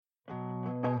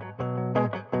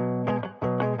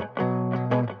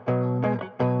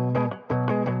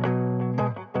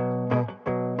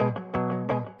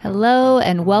Hello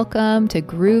and welcome to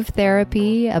Groove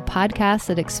Therapy, a podcast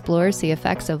that explores the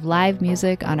effects of live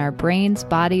music on our brains,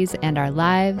 bodies, and our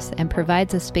lives, and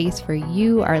provides a space for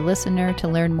you, our listener, to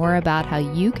learn more about how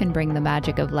you can bring the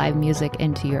magic of live music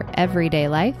into your everyday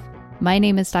life. My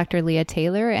name is Dr. Leah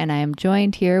Taylor, and I am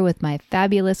joined here with my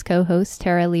fabulous co-host,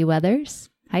 Tara Lee Weathers.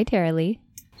 Hi, Tara Lee.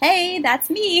 Hey, that's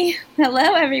me.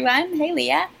 Hello, everyone. Hey,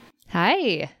 Leah.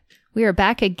 Hi. We are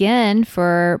back again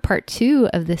for part 2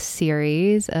 of this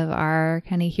series of our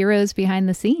kind of heroes behind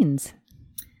the scenes.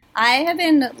 I have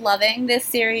been loving this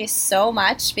series so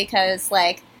much because,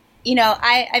 I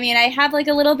have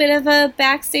a little bit of a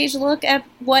backstage look at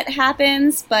what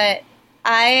happens, but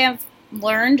I have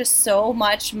learned so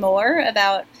much more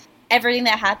about everything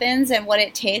that happens and what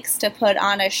it takes to put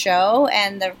on a show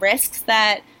and the risks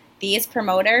that these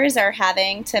promoters are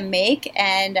having to make,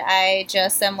 and I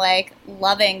just am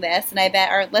loving this, and I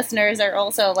bet our listeners are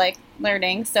also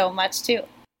learning so much too.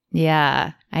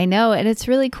 Yeah, I know, and it's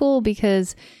really cool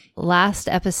because last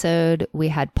episode we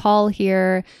had Paul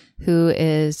here, who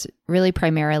is really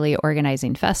primarily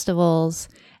organizing festivals,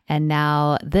 and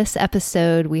now this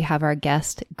episode we have our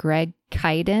guest Greg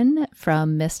Kiden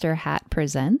from Mr. Hat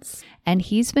Presents, and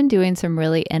he's been doing some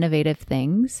really innovative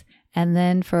things. And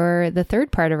then for the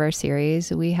third part of our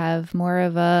series, we have more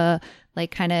of a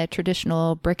kind of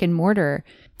traditional brick and mortar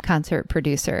concert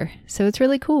producer. So it's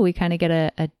really cool. We kind of get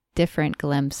a different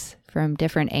glimpse from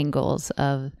different angles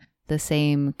of the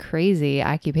same crazy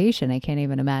occupation. I can't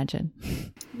even imagine.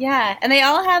 Yeah. And they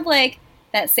all have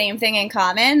that same thing in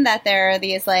common, that they're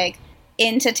these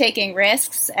into taking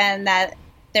risks, and that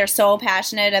they're so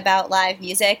passionate about live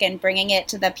music and bringing it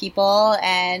to the people,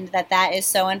 and that is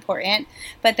so important.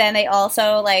 But then they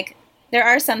also, there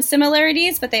are some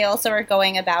similarities, but they also are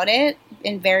going about it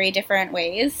in very different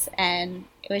ways. And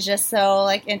it was just so,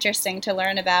 interesting to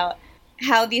learn about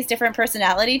how these different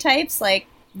personality types,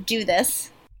 do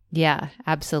this. Yeah,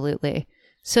 absolutely.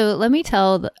 So let me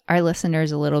tell our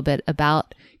listeners a little bit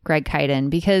about Greg Kiden,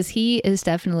 because he is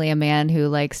definitely a man who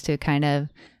likes to kind of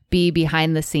be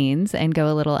behind the scenes and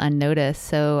go a little unnoticed.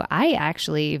 So I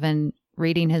actually, even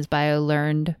reading his bio,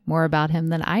 learned more about him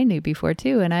than I knew before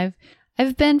too. And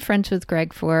I've been friends with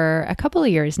Greg for a couple of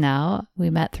years now. We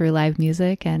met through live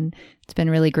music, and it's been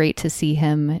really great to see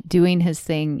him doing his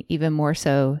thing even more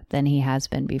so than he has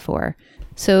been before.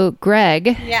 So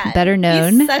Greg, better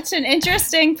known. He's such an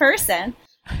interesting person.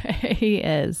 He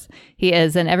is.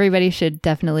 And everybody should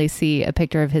definitely see a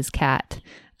picture of his cat.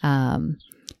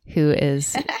 Who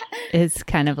is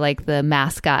kind of like the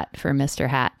mascot for Mr.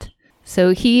 Hat.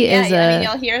 So he is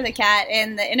you'll hear the cat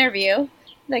in the interview.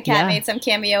 The cat made some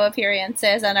cameo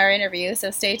appearances on our interview, so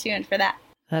stay tuned for that.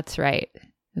 That's right.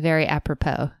 Very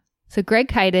apropos. So Greg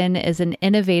Kiden is an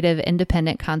innovative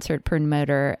independent concert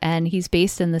promoter, and he's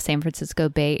based in the San Francisco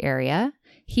Bay Area.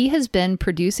 He has been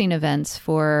producing events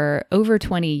for over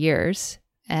 20 years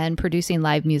and producing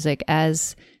live music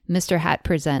as Mr. Hat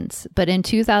Presents. But in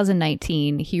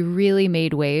 2019, he really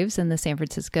made waves in the San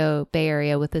Francisco Bay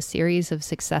Area with a series of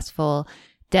successful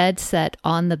Dead Set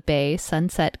on the Bay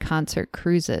Sunset concert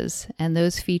cruises. And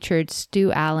those featured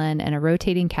Stu Allen and a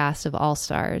rotating cast of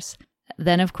all-stars.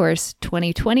 Then, of course,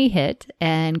 2020 hit,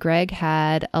 and Greg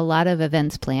had a lot of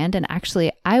events planned. And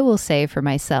actually, I will say for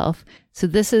myself,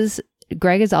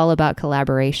 Greg is all about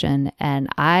collaboration. And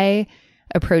I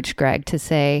approached Greg to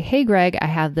say, hey, Greg, I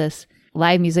have this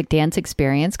live music dance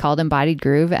experience called Embodied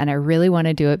Groove, and I really want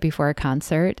to do it before a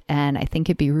concert, and I think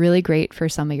it'd be really great for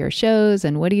some of your shows,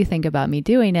 and what do you think about me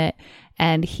doing it?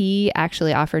 And he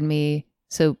actually offered me,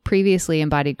 so previously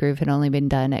Embodied Groove had only been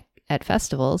done at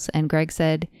festivals, and Greg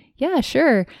said, yeah,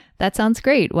 sure, that sounds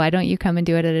great. Why don't you come and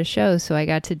do it at a show? So I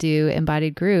got to do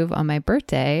Embodied Groove on my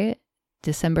birthday,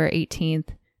 December 18th,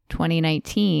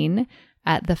 2019,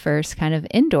 at the first kind of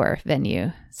indoor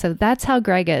venue. So that's how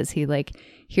Greg is. He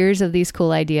hears of these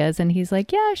cool ideas, and he's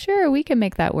like, yeah, sure, we can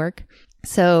make that work.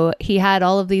 So he had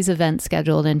all of these events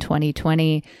scheduled in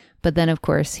 2020, but then of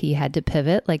course he had to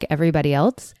pivot like everybody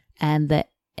else. And the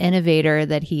innovator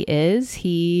that he is,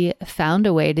 he found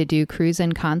a way to do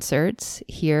cruise-in concerts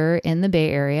here in the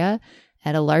Bay Area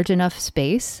at a large enough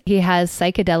space. He has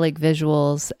psychedelic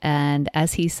visuals and,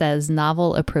 as he says,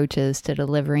 novel approaches to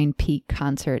delivering peak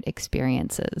concert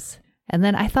experiences. And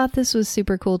then I thought this was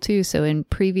super cool too. So in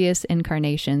previous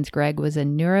incarnations, Greg was a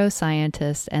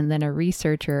neuroscientist and then a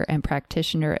researcher and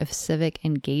practitioner of civic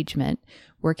engagement,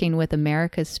 working with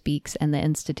America Speaks and the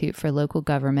Institute for Local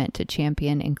Government to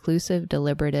champion inclusive,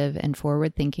 deliberative, and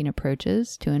forward-thinking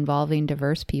approaches to involving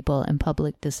diverse people in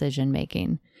public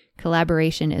decision-making.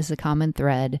 Collaboration is a common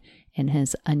thread in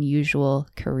his unusual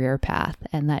career path,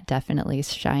 and that definitely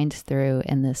shines through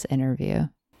in this interview.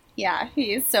 Yeah,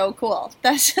 he's so cool.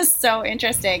 That's just so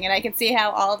interesting. And I can see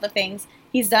how all of the things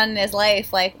he's done in his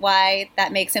life, like why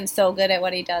that makes him so good at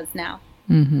what he does now.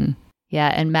 Mm-hmm.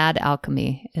 Yeah, and Mad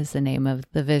Alchemy is the name of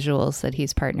the visuals that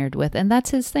he's partnered with. And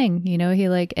that's his thing. You know,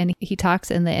 he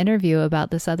talks in the interview about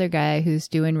this other guy who's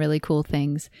doing really cool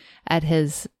things at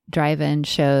his drive-in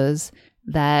shows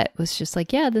that was just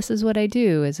like, yeah, this is what I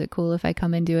do. Is it cool if I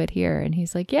come and do it here? And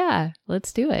he's like, yeah,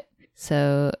 let's do it.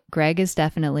 So Greg is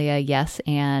definitely a yes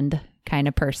and kind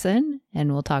of person.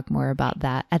 And we'll talk more about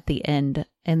that at the end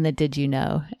in the Did You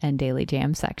Know and Daily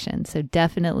Jam section. So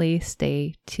definitely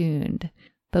stay tuned.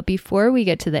 But before we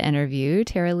get to the interview,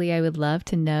 Tara Lee, I would love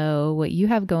to know what you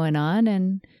have going on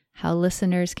and how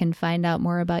listeners can find out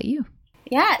more about you.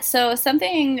 Yeah, so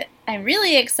something I'm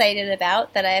really excited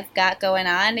about that I've got going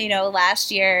on. You know,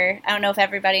 last year, I don't know if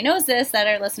everybody knows this, that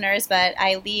are listeners, but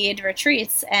I lead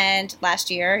retreats. And last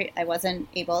year, I wasn't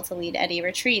able to lead any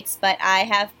retreats, but I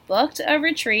have booked a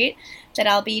retreat that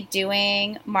I'll be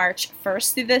doing March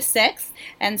 1st through the 6th.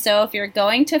 And so if you're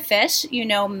going to fish, you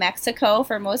know, Mexico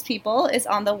for most people is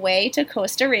on the way to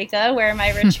Costa Rica, where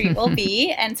my retreat will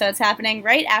be. And so it's happening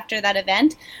right after that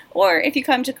event. Or if you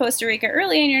come to Costa Rica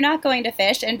early and you're not going to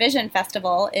fish, Envision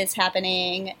Festival is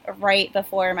happening right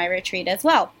before my retreat as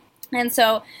well. And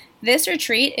so this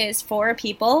retreat is for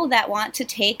people that want to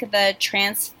take the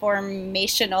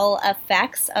transformational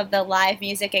effects of the live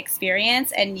music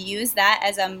experience and use that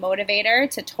as a motivator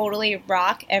to totally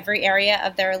rock every area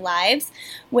of their lives,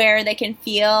 where they can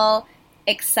feel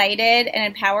excited and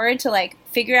empowered to like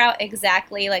figure out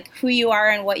exactly like who you are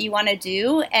and what you want to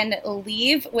do, and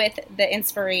leave with the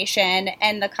inspiration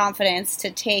and the confidence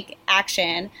to take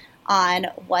action on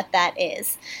what that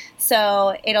is.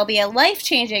 So it'll be a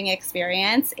life-changing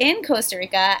experience in Costa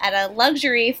Rica at a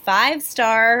luxury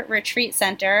 5-star retreat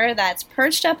center that's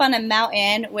perched up on a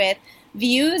mountain with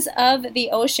views of the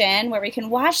ocean, where we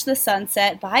can watch the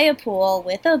sunset by a pool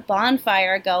with a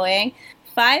bonfire going,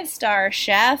 5-star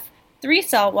chef, 3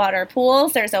 saltwater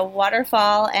pools. There's a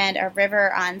waterfall and a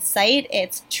river on site.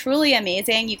 It's truly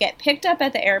amazing. You get picked up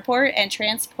at the airport and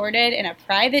transported in a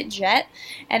private jet,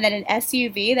 and then an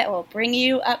SUV that will bring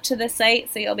you up to the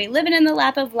site. So you'll be living in the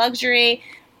lap of luxury,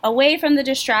 away from the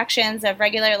distractions of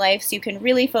regular life, so you can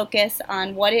really focus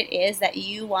on what it is that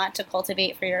you want to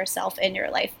cultivate for yourself in your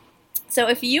life. So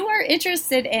if you are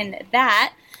interested in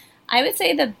that, I would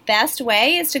say the best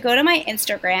way is to go to my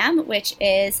Instagram, which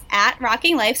is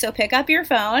 @RockingLife. So pick up your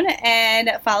phone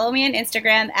and follow me on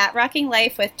Instagram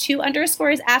 @RockingLife with 2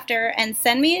 underscores after, and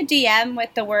send me a DM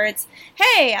with the words,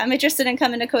 "Hey, I'm interested in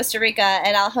coming to Costa Rica,"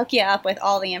 and I'll hook you up with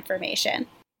all the information.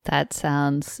 That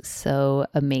sounds so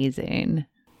amazing.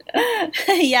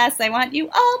 Yes, I want you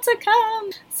all to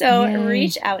come. So Yay.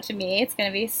 Reach out to me. It's going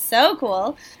to be so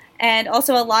cool. And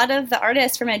also a lot of the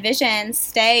artists from Envision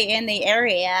stay in the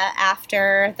area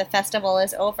after the festival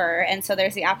is over. And so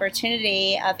there's the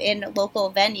opportunity of in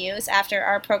local venues after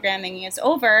our programming is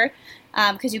over,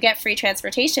 because you get free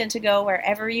transportation to go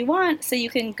wherever you want. So you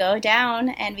can go down,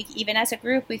 and even as a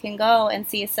group, we can go and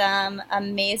see some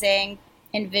amazing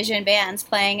Envision bands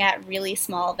playing at really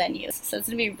small venues. So it's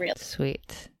going to be real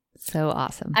Sweet. So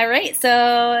awesome. All right.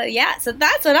 So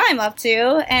that's what I'm up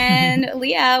to. And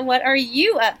Leah, what are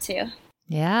you up to?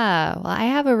 Yeah. Well, I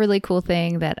have a really cool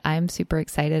thing that I'm super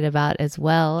excited about as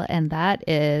well. And that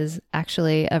is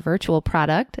actually a virtual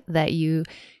product that you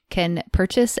can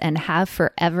purchase and have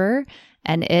forever.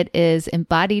 And it is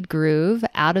Embodied Groove,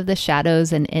 Out of the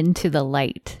Shadows and Into the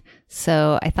Light.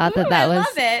 So I thought that was,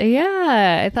 love it.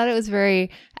 Yeah, I thought it was very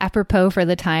apropos for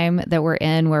the time that we're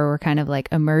in, where we're kind of like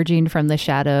emerging from the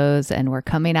shadows and we're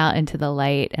coming out into the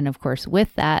light. And of course,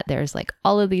 with that, there's like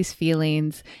all of these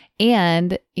feelings.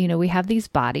 And, you know, we have these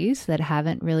bodies that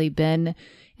haven't really been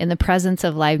in the presence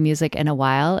of live music in a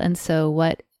while. And so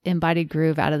what Embodied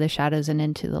Groove, Out of the Shadows and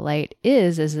Into the Light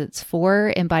is it's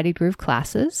 4 Embodied Groove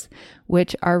classes,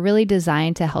 which are really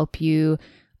designed to help you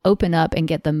open up and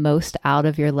get the most out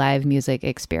of your live music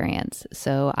experience.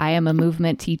 So I am a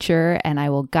movement teacher, and I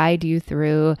will guide you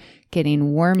through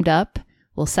getting warmed up.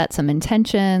 We'll set some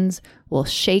intentions. We'll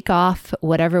shake off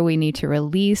whatever we need to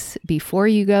release before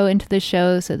you go into the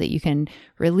show, so that you can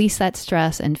release that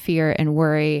stress and fear and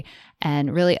worry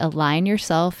and really align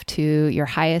yourself to your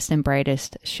highest and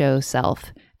brightest show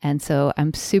self. And so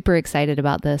I'm super excited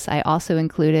about this. I also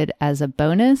included as a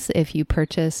bonus, if you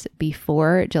purchase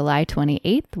before July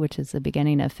 28th, which is the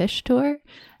beginning of Phish Tour,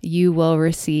 you will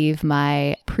receive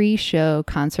my pre-show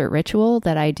concert ritual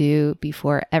that I do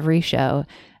before every show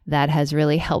that has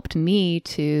really helped me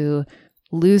to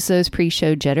lose those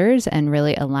pre-show jitters and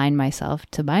really align myself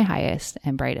to my highest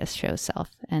and brightest show self.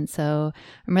 And so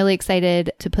I'm really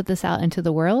excited to put this out into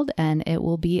the world, and it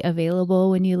will be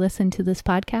available when you listen to this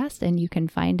podcast, and you can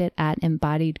find it at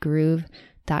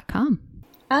embodiedgroove.com.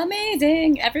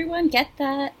 Amazing. Everyone get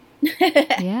that.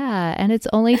 Yeah, and it's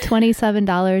only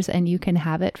 $27 and you can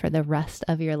have it for the rest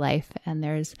of your life. And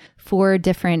there's 4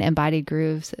 different embodied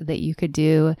grooves that you could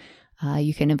do.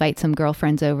 You can invite some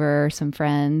girlfriends over, some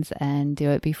friends, and do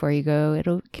it before you go. It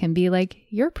can be like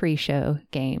your pre-show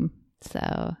game.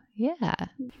 So, yeah.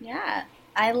 Yeah,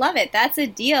 I love it. That's a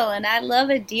deal, and I love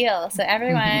a deal. So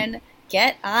everyone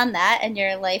get on that, and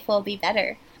your life will be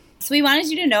better. So we wanted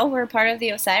you to know we're part of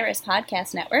the Osiris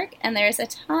Podcast Network, and there's a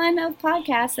ton of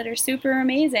podcasts that are super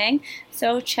amazing.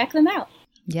 So check them out.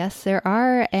 Yes, there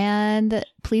are. And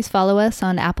please follow us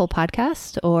on Apple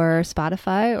Podcast or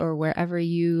Spotify or wherever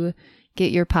you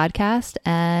get your podcast.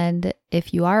 And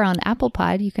if you are on Apple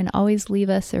Pod, you can always leave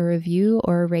us a review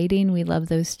or a rating. We love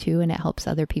those too, and it helps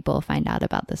other people find out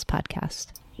about this podcast.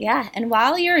 Yeah, and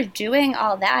while you're doing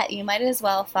all that, you might as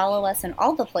well follow us in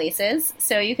all the places.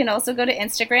 So you can also go to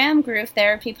Instagram, Groove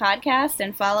Therapy Podcast,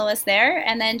 and follow us there.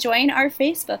 And then join our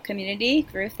Facebook community,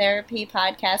 Groove Therapy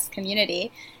Podcast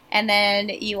Community. And then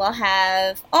you will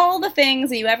have all the things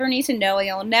that you ever need to know.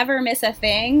 You'll never miss a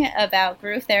thing about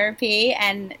groove therapy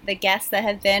and the guests that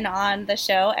have been on the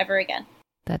show ever again.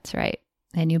 That's right.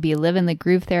 And you'll be living the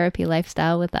groove therapy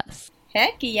lifestyle with us.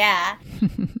 Heck yeah.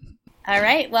 All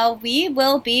right. Well, we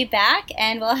will be back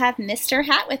and we'll have Mr.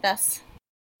 Hat with us.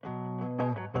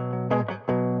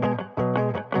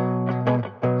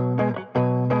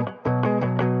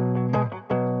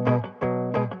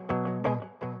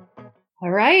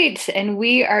 All right. And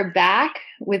we are back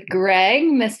with Greg,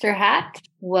 Mr. Hat.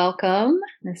 Welcome,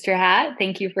 Mr. Hat.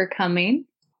 Thank you for coming.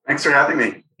 Thanks for having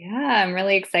me. Yeah, I'm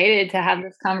really excited to have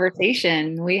this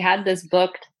conversation. We had this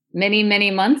booked many,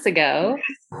 many months ago,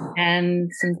 and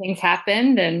some things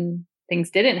happened and things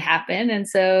didn't happen. And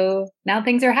so now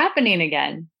things are happening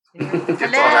again.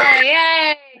 Hello,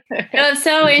 yay! I'm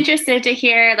so interested to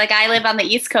hear, like I live on the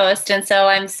East Coast, and so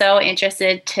I'm so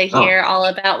interested to hear all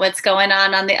about what's going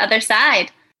on the other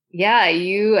side. Yeah,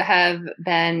 you have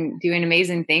been doing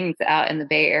amazing things out in the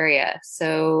Bay Area.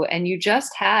 So, and you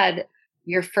just had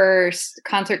your first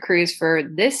concert cruise for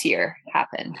this year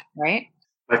happen, right?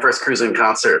 My first cruise in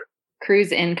concert.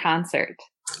 Cruise in concert.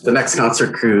 The next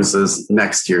concert cruise is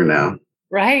next year now.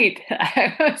 Right.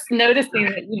 I was noticing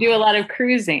that you do a lot of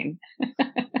cruising.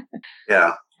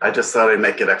 Yeah. I just thought I'd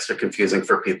make it extra confusing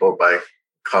for people by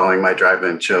calling my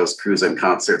drive-in shows cruise in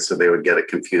concert so they would get it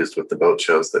confused with the boat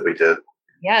shows that we did.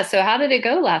 Yeah. So how did it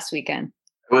go last weekend?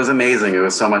 It was amazing. It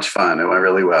was so much fun. It went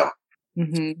really well.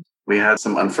 Mm-hmm. We had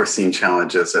some unforeseen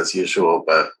challenges as usual,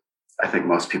 but I think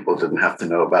most people didn't have to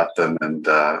know about them. And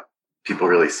people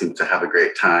really seemed to have a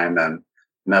great time. And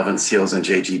Melvin Seals and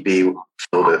JGB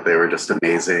killed it. They were just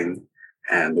amazing.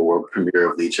 And the world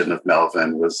premiere of Legion of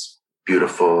Melvin was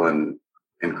beautiful and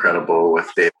incredible, with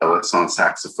Dave Ellis on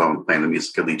saxophone playing the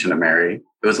music of Legion of Mary.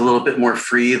 It was a little bit more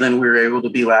free than we were able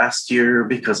to be last year,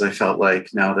 because I felt like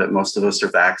now that most of us are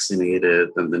vaccinated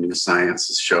and the new science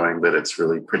is showing that it's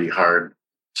really pretty hard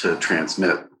to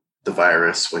transmit the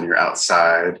virus when you're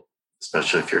outside,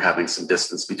 especially if you're having some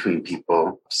distance between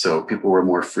people. So people were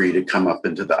more free to come up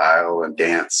into the aisle and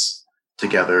dance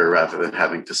together rather than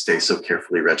having to stay so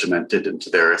carefully regimented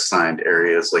into their assigned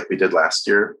areas like we did last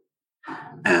year.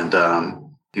 And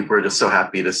people were just so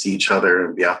happy to see each other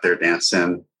and be out there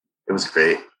dancing. It was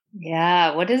great.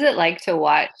 Yeah. What is it like to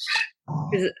watch?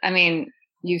 Because, I mean,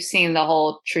 you've seen the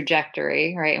whole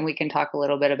trajectory, right? And we can talk a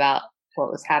little bit about what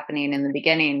was happening in the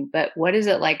beginning. But what is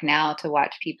it like now to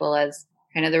watch people as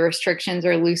kind of the restrictions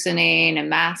are loosening and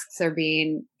masks are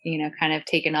being, kind of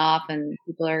taken off and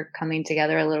people are coming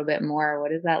together a little bit more?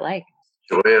 What is that like?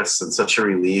 Joyous and such a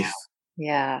relief.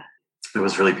 Yeah. It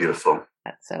was really beautiful.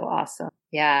 That's so awesome.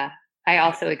 Yeah. I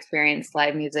also experienced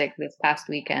live music this past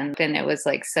weekend, and it was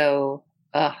like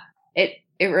it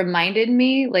reminded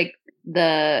me like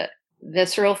the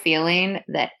visceral feeling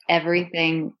that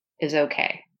everything is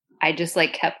okay. I just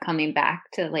like kept coming back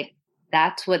to like,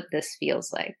 that's what this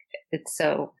feels like. It's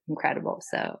so incredible.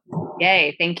 So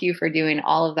yay. Thank you for doing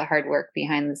all of the hard work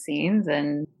behind the scenes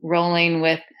and rolling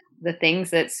with the things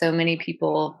that so many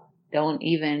people don't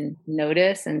even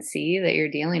notice and see that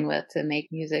you're dealing with to make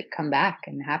music come back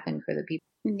and happen for the people.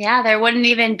 Yeah, there wouldn't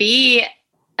even be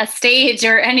a stage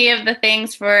or any of the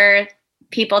things for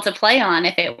people to play on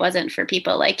if it wasn't for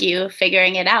people like you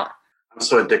figuring it out. I'm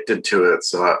so addicted to it.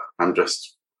 So I'm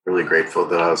just really grateful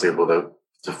that I was able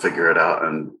to figure it out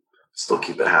and still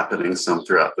keep it happening some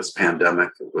throughout this pandemic.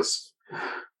 It was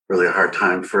really a hard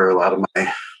time for a lot of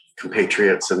my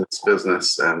compatriots in this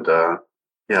business. And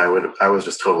I was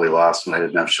just totally lost when I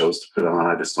didn't have shows to put on.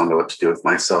 I just don't know what to do with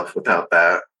myself without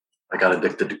that. I got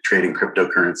addicted to trading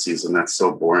cryptocurrencies, and that's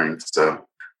so boring. So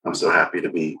I'm so happy to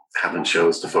be having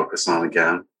shows to focus on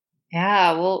again.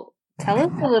 Yeah, well, tell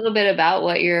us a little bit about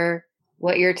what your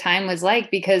time was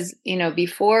like, because,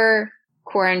 before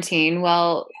quarantine,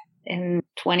 well, in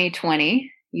 2020,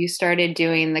 you started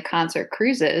doing the concert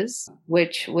cruises,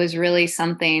 which was really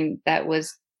something that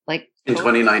was like in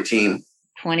 2019.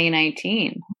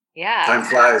 2019. Yeah. Time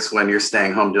flies when you're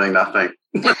staying home doing nothing.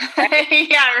 Yeah,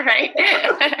 right.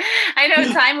 I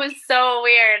know, time was so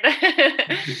weird.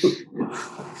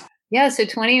 Yeah, so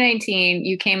 2019,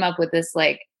 you came up with this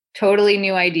like totally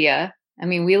new idea. I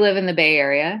mean, we live in the Bay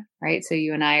Area, right? So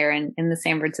you and I are in the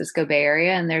San Francisco Bay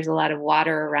Area, and there's a lot of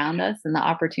water around us and the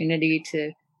opportunity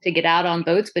to get out on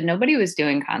boats, but nobody was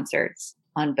doing concerts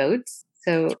on boats.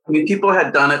 So I mean, people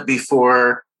had done it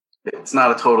before. It's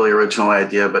not a totally original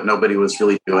idea, but nobody was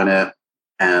really doing it.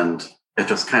 And it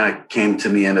just kind of came to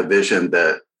me in a vision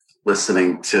that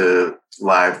listening to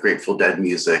live Grateful Dead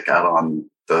music out on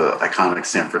the iconic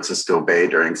San Francisco Bay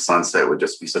during sunset would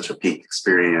just be such a peak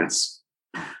experience.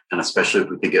 And especially if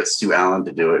we could get Stu Allen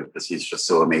to do it, because he's just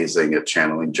so amazing at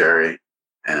channeling Jerry.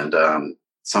 And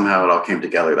somehow it all came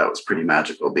together. That was pretty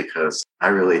magical, because I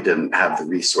really didn't have the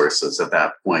resources at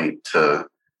that point to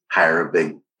hire a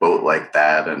big boat like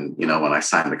that. And, when I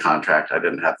signed the contract, I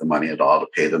didn't have the money at all to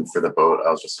pay them for the boat.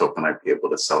 I was just hoping I'd be able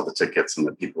to sell the tickets and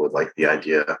that people would like the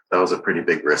idea. That was a pretty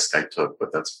big risk I took,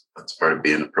 but that's part of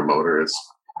being a promoter, is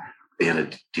being a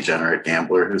degenerate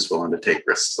gambler who's willing to take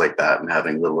risks like that and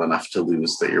having little enough to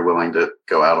lose that you're willing to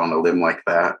go out on a limb like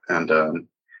that. And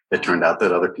it turned out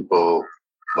that other people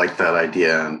liked that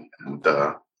idea, and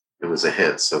it was a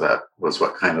hit. So that was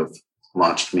what kind of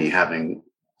launched me having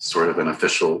sort of an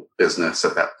official business.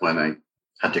 At that point, I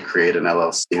had to create an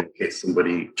LLC in case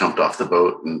somebody jumped off the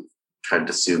boat and tried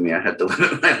to sue me. I had to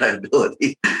limit my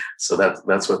liability. So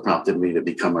that's what prompted me to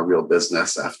become a real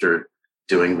business after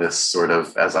doing this sort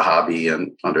of as a hobby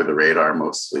and under the radar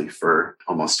mostly for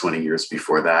almost 20 years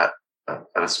before that, at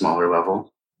a smaller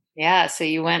level. Yeah, so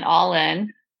you went all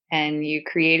in and you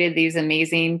created these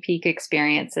amazing peak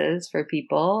experiences for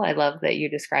people. I love that you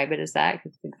describe it as that,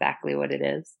 because it's exactly what it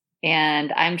is.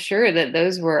 And I'm sure that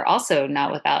those were also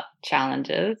not without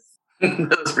challenges.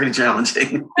 That was pretty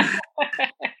challenging.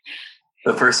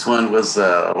 The first one was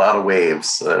a lot of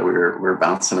waves. We were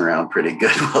bouncing around pretty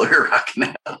good while we were rocking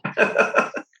out.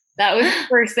 That was the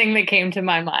first thing that came to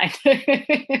my mind.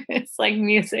 It's like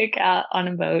music out on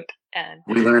a boat. And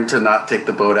we learned to not take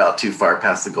the boat out too far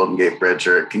past the Golden Gate Bridge,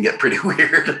 or it can get pretty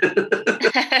weird.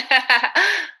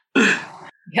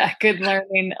 Yeah, good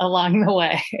learning along the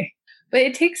way. But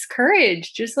it takes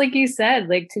courage, just like you said,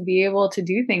 like to be able to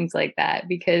do things like that,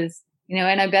 because,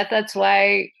 and I bet that's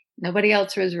why nobody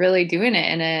else was really doing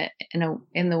it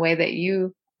in the way that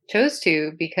you chose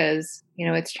to, because,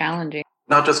 it's challenging.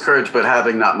 Not just courage, but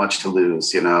having not much to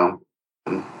lose, And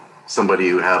somebody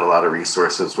who had a lot of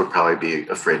resources would probably be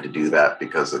afraid to do that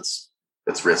because it's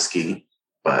risky.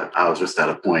 But I was just at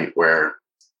a point where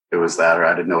it was that, or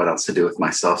I didn't know what else to do with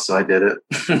myself. So I did it.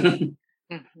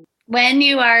 Mm-hmm. When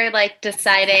you are like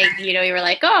deciding, you were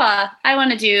like, oh, I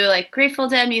want to do like Grateful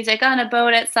Dead music on a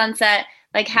boat at sunset.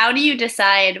 Like, how do you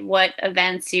decide what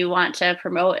events you want to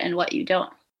promote and what you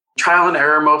don't? Trial and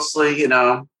error mostly,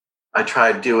 I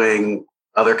tried doing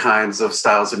other kinds of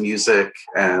styles of music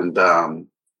and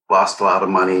lost a lot of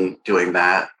money doing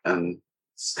that, and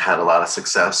had a lot of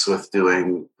success with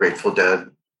doing Grateful Dead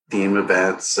theme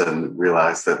events, and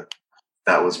realized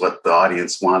that was what the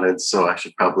audience wanted. So I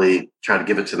should probably try to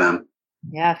give it to them.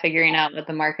 Yeah, figuring out what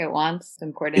the market wants is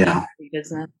important in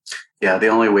business. Yeah, the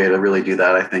only way to really do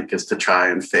that, I think, is to try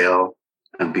and fail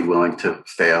and be willing to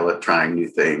fail at trying new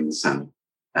things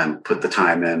and put the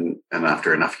time in. And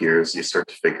after enough years, you start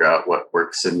to figure out what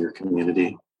works in your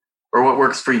community or what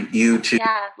works for you too.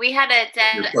 Yeah, we had a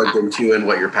you're plugged into and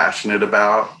what you're passionate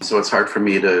about. So it's hard for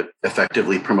me to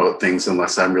effectively promote things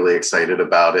unless I'm really excited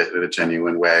about it in a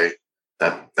genuine way.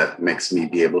 That makes me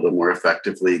be able to more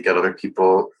effectively get other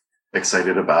people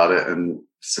excited about it and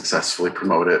successfully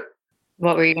promote it.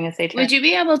 What were you going to say, Tim? Would you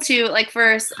be able to, like,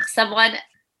 for someone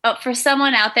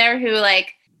out there who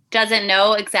like doesn't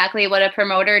know exactly what a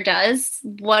promoter does,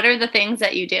 what are the things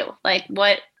that you do? Like,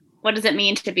 what does it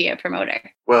mean to be a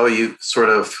promoter? Well, you sort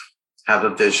of have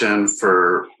a vision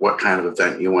for what kind of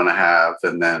event you want to have,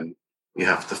 and then you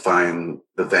have to find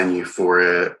the venue for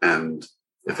it. And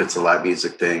if it's a live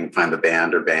music thing, find the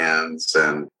band or bands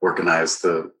and organize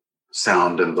the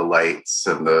sound and the lights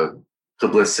and the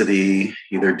publicity,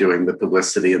 either doing the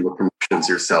publicity and the promotions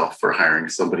yourself or hiring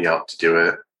somebody out to do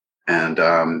it,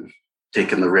 and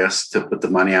taking the risk to put the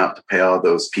money out to pay all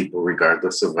those people,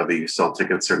 regardless of whether you sell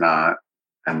tickets or not,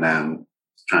 and then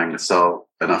trying to sell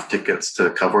enough tickets to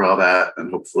cover all that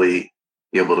and hopefully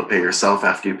be able to pay yourself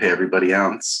after you pay everybody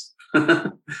else.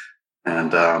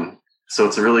 And so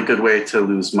it's a really good way to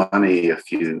lose money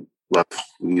if you love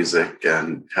music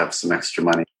and have some extra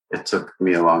money. It took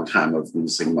me a long time of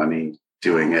losing money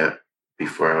doing it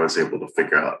before I was able to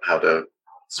figure out how to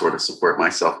sort of support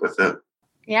myself with it.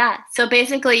 Yeah. So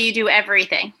basically you do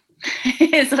everything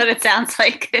is what it sounds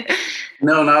like.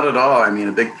 No, not at all. I mean,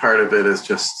 a big part of it is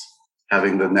just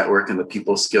having the network and the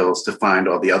people skills to find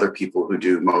all the other people who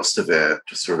do most of it,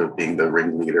 just sort of being the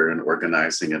ringleader and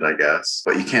organizing it, I guess.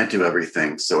 But you can't do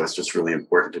everything. So it's just really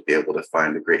important to be able to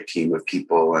find a great team of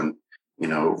people and, you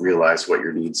know, realize what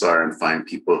your needs are and find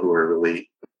people who are really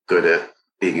good at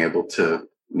being able to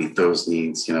meet those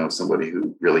needs. You know, somebody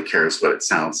who really cares what it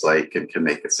sounds like and can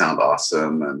make it sound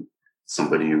awesome, and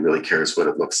somebody who really cares what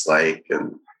it looks like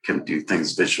and can do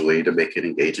things visually to make it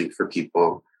engaging for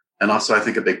people. And also, I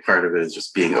think a big part of it is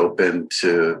just being open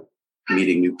to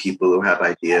meeting new people who have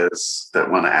ideas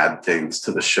that want to add things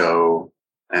to the show.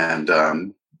 And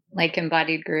like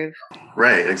Embodied Groove.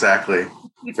 Right, exactly.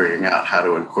 Figuring out how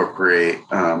to incorporate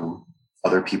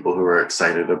other people who are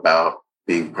excited about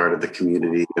being part of the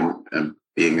community and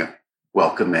being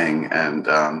welcoming, and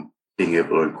being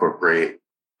able to incorporate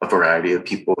a variety of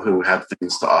people who have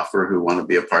things to offer, who want to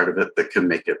be a part of it, that can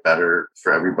make it better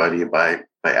for everybody by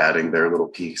adding their little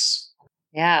piece.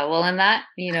 Yeah, well, and that,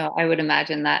 you know, I would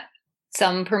imagine that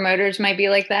some promoters might be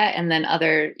like that, and then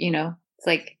other, you know, it's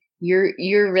like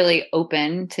you're really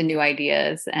open to new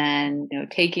ideas and, you know,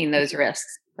 taking those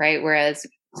risks, right? Whereas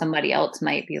somebody else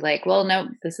might be like, well, no,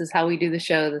 this is how we do the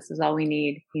show. This is all we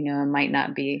need, you know, and might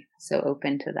not be so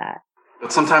open to that.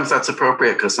 But sometimes that's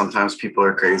appropriate because sometimes people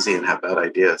are crazy and have bad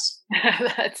ideas.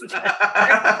 That's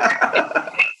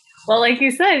well, like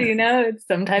you said, you know,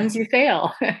 sometimes you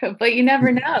fail, but you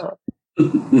never know.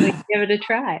 Like, give it a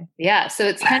try. Yeah. So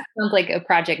it's kind of sounds like a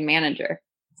project manager.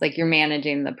 It's like you're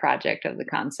managing the project of the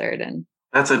concert. And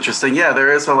that's interesting. Yeah,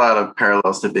 there is a lot of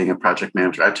parallels to being a project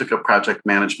manager. I took a project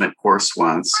management course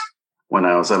once when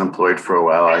I was unemployed for a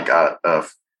while. I got a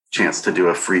chance to do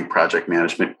a free project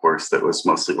management course that was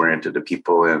mostly oriented to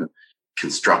people in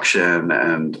construction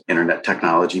and internet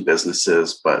technology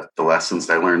businesses. But the lessons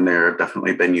I learned there have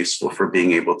definitely been useful for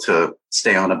being able to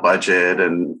stay on a budget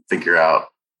and figure out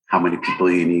how many people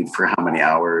you need for how many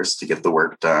hours to get the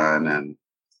work done, and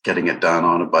getting it done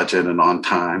on a budget and on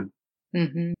time.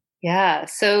 Mm-hmm. Yeah.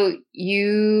 So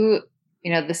you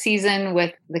know, the season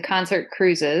with the concert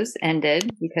cruises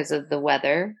ended because of the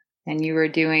weather, and you were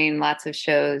doing lots of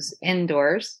shows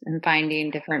indoors and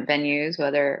finding different venues,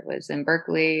 whether it was in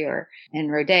Berkeley or in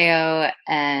Rodeo,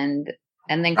 and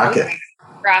then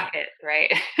Rocket,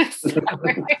 right?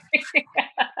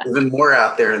 Even more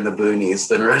out there in the boonies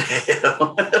than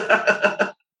Rodeo.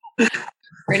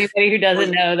 For anybody who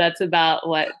doesn't know, that's about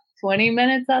 20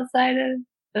 minutes outside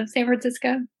of San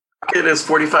Francisco? It is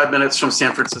 45 minutes from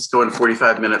San Francisco and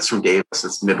 45 minutes from Davis.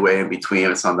 It's midway in between.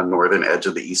 It's on the northern edge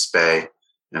of the East Bay.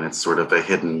 And it's sort of a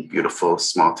hidden, beautiful,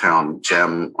 small town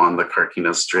gem on the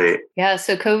Carquinez Strait. Yeah.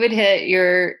 So COVID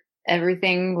hit,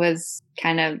 everything was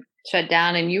kind of shut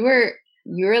down, and you were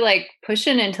like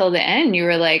pushing until the end. You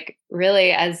were like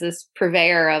really, as this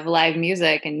purveyor of live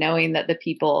music and knowing that the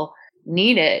people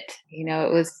need it, you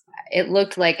know, it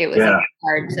looked like it was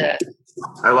hard to.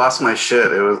 I lost my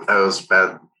shit. It was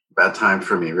bad time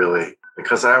for me, really.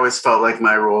 Because I always felt like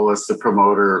my role as the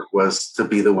promoter was to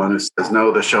be the one who says,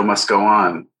 no, the show must go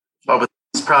on. Oh, but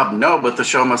this problem. No, but the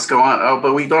show must go on. Oh,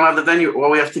 but we don't have the venue.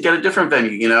 Well, we have to get a different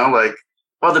venue, you know, like,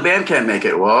 well, the band can't make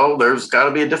it. Well, there's got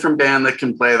to be a different band that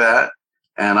can play that.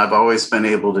 And I've always been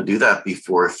able to do that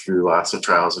before through lots of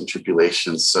trials and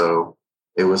tribulations. So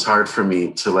it was hard for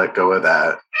me to let go of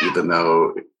that, even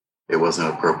though it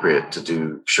wasn't appropriate to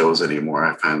do shows anymore.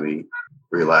 I finally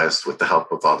realized, with the help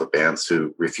of all the bands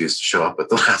who refused to show up at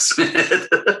the last minute.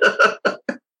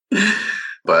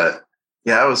 But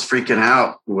yeah, I was freaking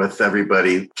out with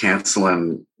everybody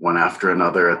canceling one after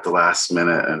another at the last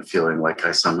minute and feeling like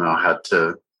I somehow had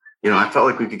to, you know, I felt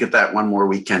like we could get that one more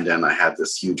weekend in. I had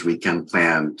this huge weekend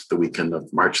planned, the weekend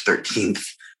of March 13th,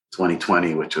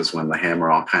 2020, which was when the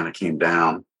hammer all kind of came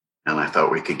down. And I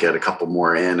thought we could get a couple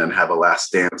more in and have a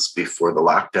last dance before the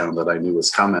lockdown that I knew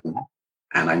was coming.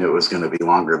 And I knew it was going to be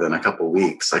longer than a couple of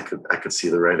weeks. I could see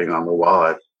the writing on the wall.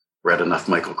 I'd read enough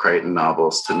Michael Crichton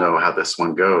novels to know how this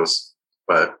one goes.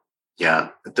 But yeah,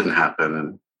 it didn't happen.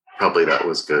 And probably that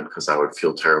was good because I would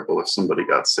feel terrible if somebody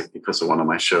got sick because of one of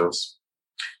my shows.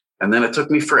 And then it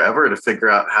took me forever to figure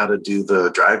out how to do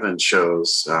the drive-in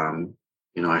shows.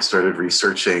 I started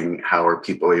researching how are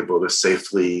people able to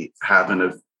safely have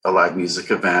a live music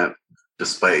event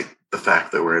despite the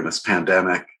fact that we're in this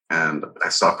pandemic. And I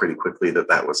saw pretty quickly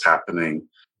that was happening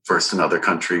first in other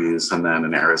countries and then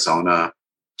in Arizona,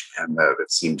 and that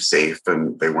it seemed safe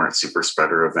and they weren't super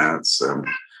spreader events. And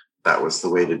that was the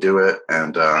way to do it.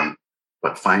 And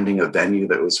but finding a venue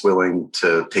that was willing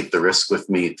to take the risk with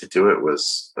me to do it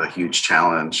was a huge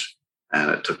challenge. And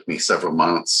it took me several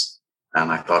months.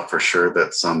 And I thought for sure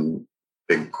that some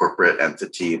big corporate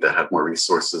entity that had more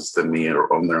resources than me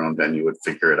or owned their own venue would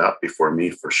figure it out before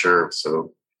me, for sure.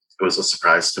 So it was a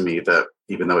surprise to me that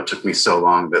even though it took me so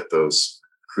long, that those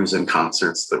cruise-in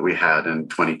concerts that we had in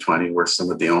 2020 were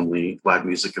some of the only live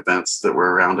music events that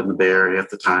were around in the Bay Area at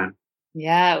the time.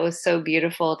 Yeah, it was so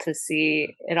beautiful to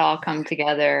see it all come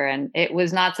together. And it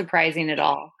was not surprising at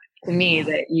all to me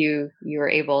that you were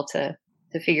able to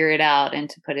figure it out and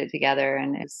to put it together.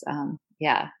 And it's,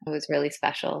 it was really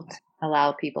special to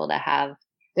allow people to have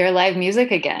their live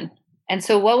music again. And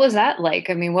so what was that like?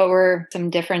 I mean, what were some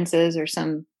differences or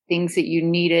some things that you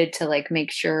needed to like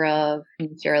make sure of?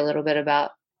 Can you share a little bit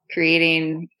about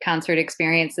creating concert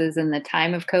experiences in the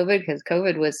time of COVID? Because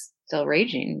COVID was still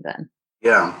raging then.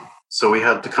 Yeah. So we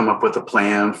had to come up with a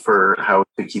plan for how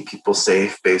to keep people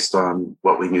safe based on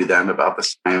what we knew then about the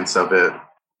science of it.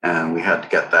 And we had to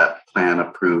get that plan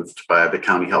approved by the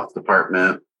county health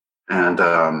department. And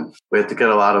we had to get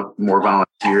a lot of more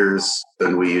volunteers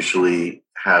than we usually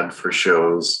had for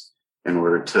shows in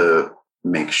order to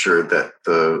make sure that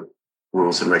the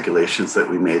rules and regulations that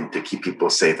we made to keep people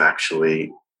safe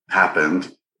actually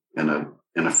happened in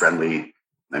a friendly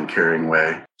and caring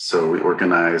way. So we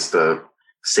organized a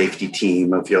safety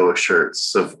team of yellow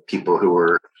shirts of people who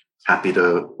were happy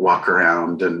to walk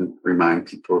around and remind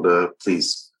people to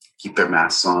please keep their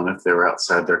masks on if they were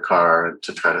outside their car, and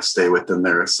to try to stay within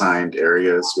their assigned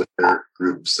areas with their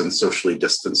groups and socially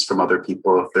distance from other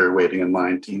people if they're waiting in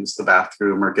line to use the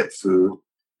bathroom or get food.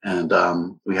 And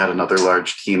we had another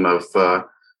large team of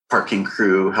parking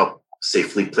crew help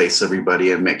safely place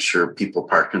everybody and make sure people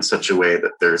park in such a way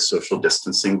that there's social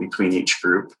distancing between each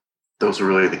group. Those were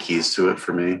really the keys to it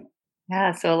for me.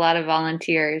 Yeah, so a lot of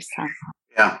volunteers. Huh?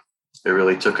 Yeah, it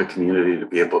really took a community to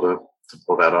be able to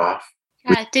pull that off.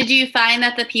 Yeah. Did you find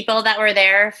that the people that were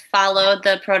there followed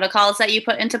the protocols that you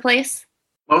put into place?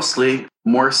 Mostly,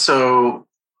 more so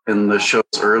in the shows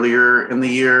earlier in the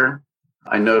year.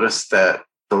 I noticed that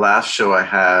the last show I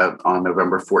had on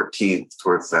November 14th,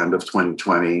 towards the end of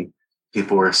 2020,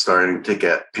 people were starting to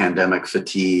get pandemic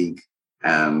fatigue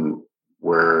and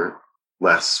were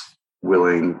less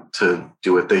willing to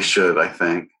do what they should, I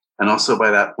think. And also by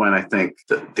that point, I think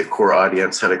that the core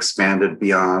audience had expanded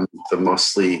beyond the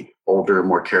mostly older,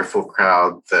 more careful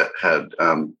crowd that had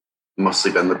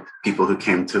mostly been the people who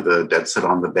came to the Dead Set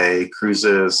on the Bay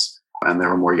cruises, and there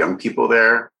were more young people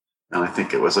there. And I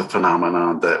think it was a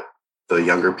phenomenon that the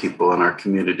younger people in our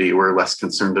community were less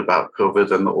concerned about COVID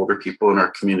than the older people in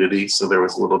our community. So there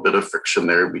was a little bit of friction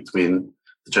there between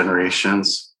the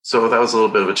generations. So that was a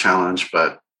little bit of a challenge,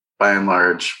 but by and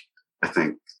large, I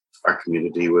think our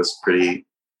community was pretty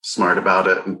smart about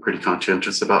it and pretty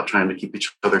conscientious about trying to keep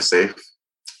each other safe.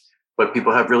 But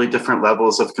people have really different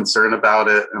levels of concern about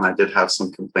it. And I did have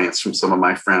some complaints from some of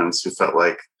my friends who felt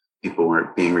like people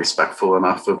weren't being respectful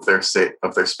enough of their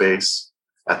space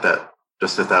at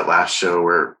that last show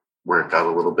where it got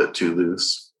a little bit too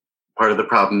loose. Part of the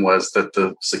problem was that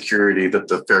the security that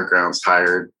the fairgrounds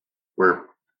hired were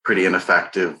pretty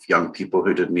ineffective young people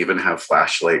who didn't even have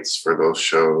flashlights for those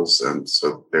shows. And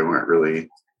so they weren't really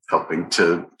helping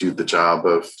to do the job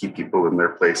of keep people in their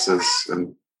places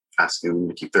and asking them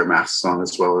to keep their masks on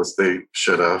as well as they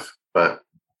should have. But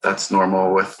that's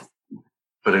normal with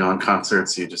putting on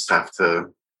concerts. You just have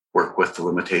to work with the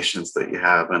limitations that you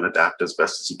have and adapt as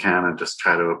best as you can and just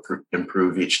try to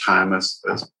improve each time as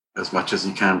much as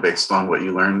you can based on what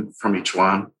you learn from each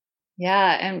one.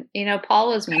 Yeah. And, Paul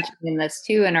was mentioning this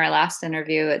too in our last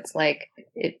interview. It's like,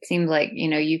 it seemed like,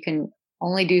 you can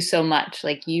only do so much.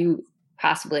 Like you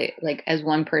possibly, like as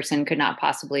one person could not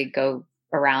possibly go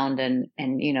around and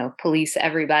police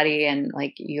everybody. And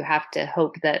like, you have to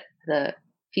hope that the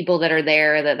people that are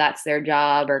there, that's their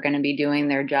job, are going to be doing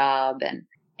their job. And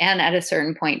at a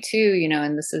certain point too,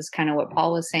 and this is kind of what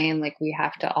Paul was saying, like we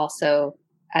have to also,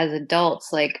 as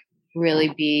adults, like really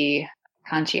be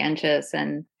conscientious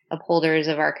and upholders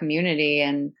of our community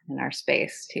and our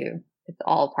space too. It's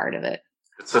all part of it.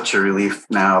 It's such a relief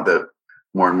now that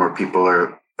more and more people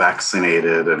are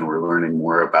vaccinated and we're learning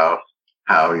more about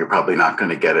how you're probably not going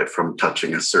to get it from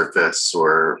touching a surface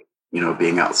or,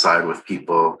 being outside with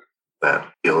people that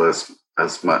feel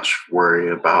as much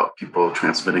worry about people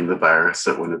transmitting the virus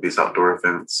at one of these outdoor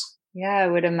events. Yeah, I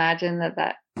would imagine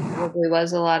that probably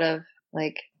was a lot of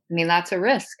that's a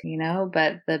risk,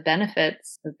 but the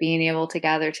benefits of being able to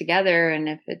gather together, and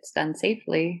if it's done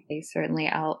safely, they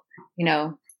certainly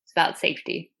it's about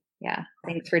safety. Yeah.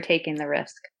 Thanks for taking the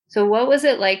risk. So what was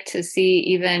it like to see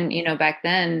even, back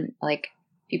then,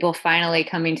 people finally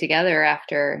coming together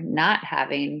after not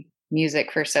having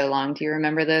music for so long? Do you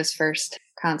remember those first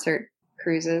concert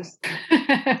cruises?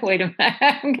 Wait a minute.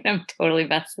 I'm going to totally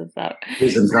mess this up.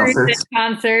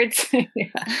 Concerts.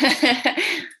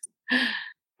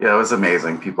 Yeah, it was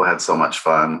amazing. People had so much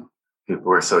fun.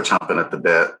 People were so chomping at the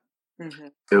bit. Mm-hmm.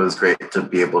 It was great to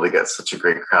be able to get such a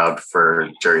great crowd for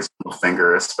Jerry's Middle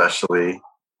Finger, especially.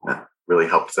 That really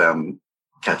helped them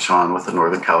catch on with the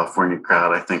Northern California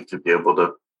crowd, I think, to be able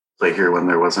to play here when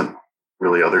there wasn't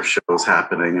really other shows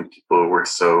happening and people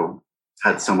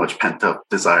had so much pent-up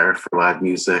desire for live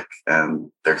music,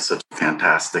 and they're such a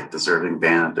fantastic, deserving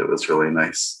band. It was really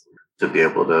nice to be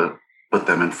able to put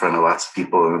them in front of lots of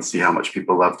people and see how much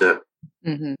people loved it.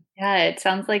 Mm-hmm. Yeah, it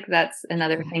sounds like that's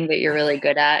another thing that you're really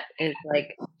good at, is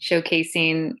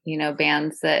showcasing,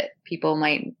 bands that people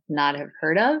might not have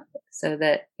heard of, so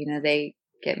that, they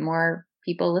get more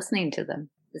people listening to them.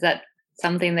 Is that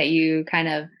something that you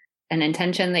an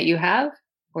intention that you have,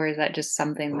 or is that just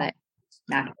something that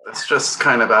it's just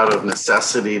kind of out of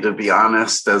necessity, to be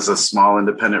honest? As a small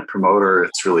independent promoter,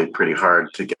 it's really pretty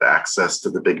hard to get access to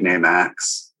the big name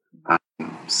acts.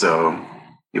 So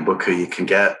you book who you can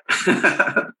get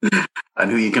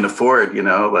and who you can afford,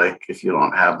 if you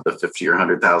don't have the $50,000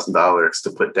 or $100,000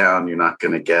 to put down, you're not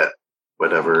going to get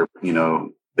whatever,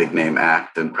 big name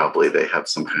act. And probably they have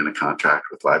some kind of contract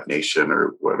with Live Nation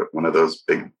or one of those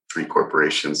big three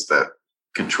corporations that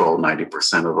control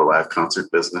 90% of the live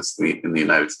concert business in the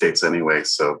United States anyway.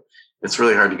 So it's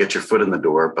really hard to get your foot in the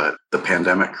door, but the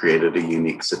pandemic created a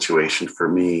unique situation for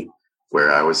me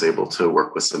where I was able to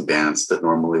work with some bands that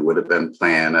normally would have been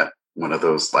playing at one of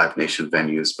those Live Nation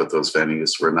venues, but those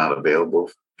venues were not available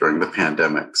during the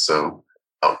pandemic. So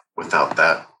without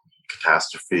that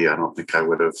catastrophe, I don't think I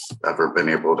would have ever been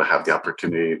able to have the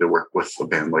opportunity to work with a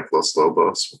band like Los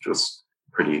Lobos, which was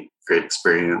a pretty great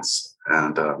experience.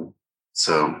 And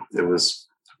so it was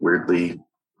weirdly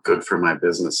good for my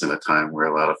business in a time where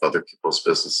a lot of other people's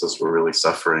businesses were really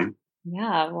suffering.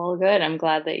 Yeah, well, good. I'm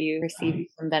glad that you received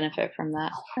some benefit from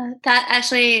that. That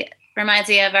actually reminds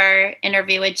me of our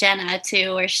interview with Jenna,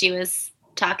 too, where she was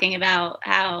talking about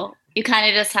how you kind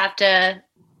of just have to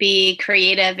be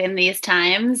creative in these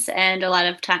times. And a lot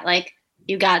of time,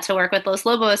 you got to work with Los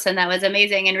Lobos, and that was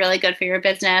amazing and really good for your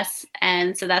business.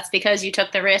 And so that's because you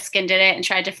took the risk and did it and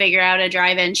tried to figure out a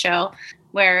drive-in show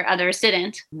where others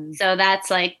didn't. Mm-hmm. So that's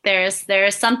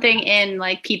there's something in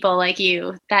people like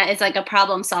you that is a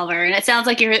problem solver. And it sounds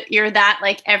like you're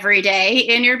that every day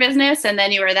in your business. And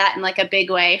then you were that in a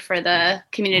big way for the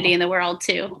community in the world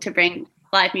too, to bring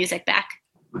live music back.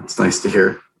 It's nice to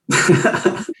hear.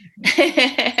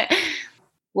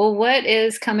 Well, what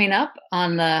is coming up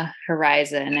on the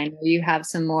horizon? I know you have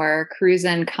some more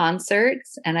cruise-in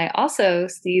concerts, and I also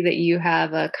see that you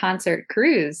have a concert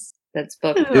cruise that's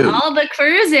booked. All the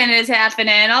cruising is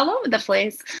happening all over the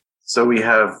place. So we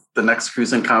have the next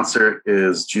cruising concert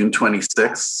is June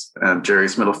 26th, and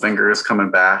Jerry's Middle Finger is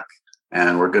coming back,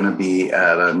 and we're going to be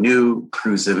at a new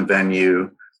cruise-in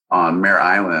venue on Mare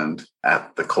Island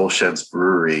at the Coal Sheds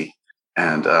Brewery,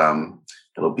 and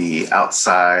it'll be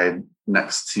outside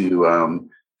next to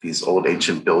these old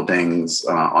ancient buildings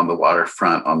on the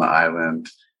waterfront on the island,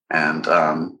 and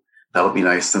that'll be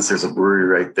nice. Since there's a brewery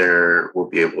right there, we'll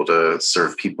be able to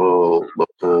serve people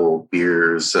local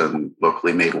beers and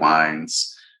locally made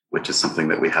wines, which is something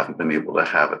that we haven't been able to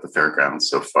have at the fairgrounds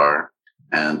so far.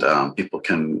 And people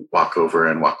can walk over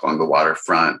and walk along the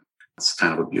waterfront. It's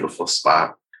kind of a beautiful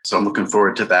spot. So I'm looking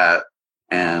forward to that.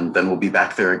 And then we'll be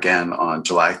back there again on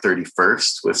July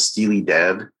 31st with Steely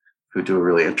Dan, who do a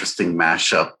really interesting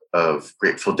mashup of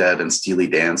Grateful Dead and Steely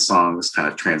Dan songs, kind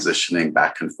of transitioning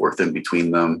back and forth in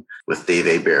between them, with Dave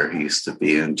Hebert, who used to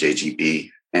be in JGB.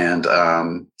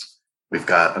 And we've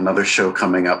got another show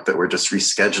coming up that we're just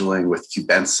rescheduling with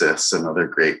Cubensis, another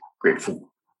great Grateful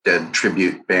Dead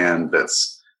tribute band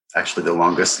that's actually the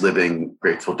longest living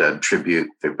Grateful Dead tribute.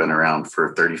 They've been around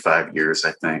for 35 years,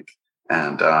 I think.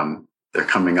 And they're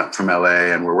coming up from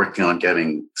LA, and we're working on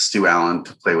getting Stu Allen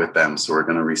to play with them. So we're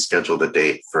going to reschedule the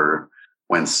date for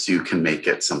when Stu can make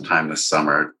it sometime this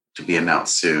summer, to be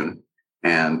announced soon.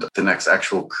 And the next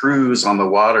actual cruise on the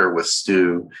water with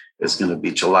Stu is going to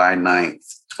be July 9th,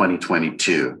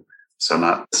 2022. So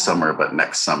not this summer, but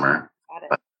next summer.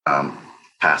 But,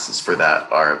 passes for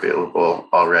that are available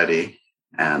already.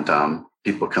 And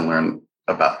people can learn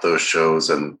about those shows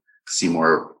and see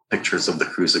more pictures of the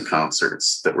cruise and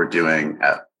concerts that we're doing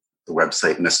at the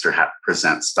website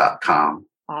mrhatpresents.com.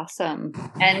 Awesome.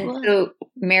 And so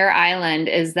Mare Island,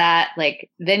 is that like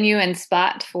venue and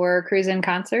spot for cruise and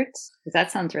concerts? Because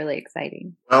that sounds really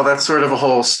exciting. Well, that's sort of a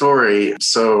whole story.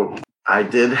 So I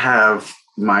did have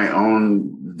my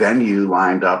own venue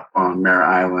lined up on Mare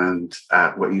Island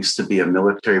at what used to be a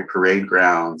military parade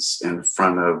grounds in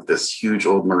front of this huge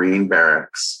old Marine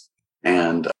barracks.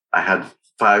 And I had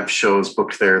 5 shows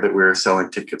booked there that we were selling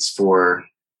tickets for.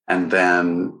 And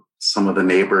then some of the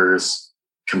neighbors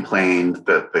complained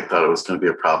that they thought it was going to be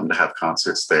a problem to have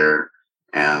concerts there.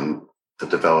 And the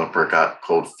developer got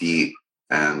cold feet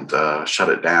and shut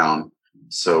it down.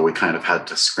 So we kind of had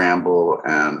to scramble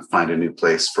and find a new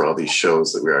place for all these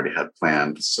shows that we already had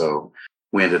planned. So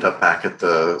we ended up back at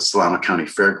the Solano County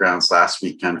Fairgrounds last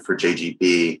weekend for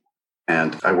JGB.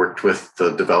 And I worked with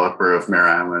the developer of Mare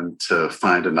Island to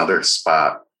find another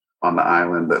spot on the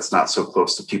island that's not so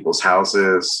close to people's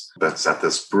houses, that's at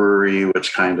this brewery,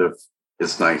 which kind of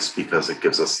is nice because it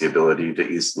gives us the ability to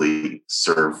easily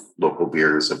serve local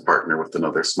beers and partner with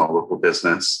another small local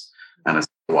business, and it's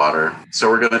water. So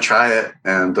we're going to try it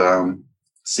and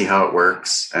see how it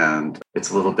works. And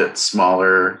it's a little bit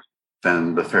smaller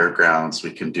than the fairgrounds.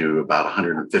 We can do about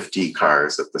 150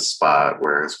 cars at the spot,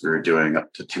 whereas we were doing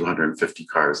up to 250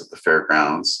 cars at the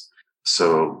fairgrounds.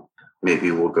 So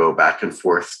maybe we'll go back and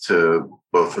forth to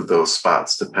both of those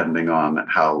spots, depending on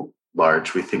how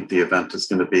large we think the event is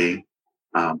going to be.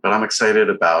 But I'm excited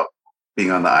about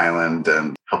being on the island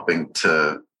and helping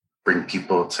to bring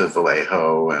people to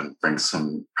Vallejo and bring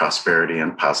some prosperity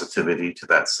and positivity to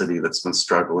that city that's been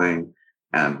struggling,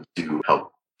 and to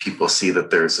help people see that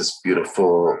there's this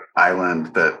beautiful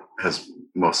island that has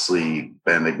mostly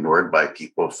been ignored by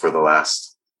people for the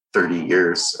last 30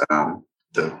 years.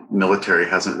 The military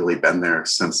hasn't really been there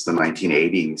since the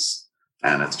 1980s,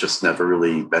 and it's just never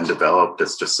really been developed.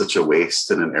 It's just such a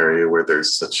waste in an area where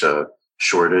there's such a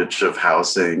shortage of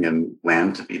housing and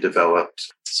land to be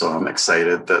developed. So I'm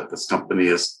excited that this company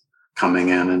is coming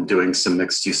in and doing some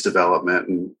mixed use development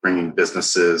and bringing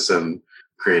businesses and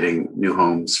creating new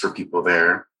homes for people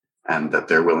there, and that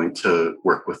they're willing to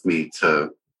work with me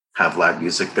to have live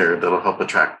music there that'll help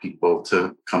attract people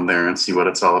to come there and see what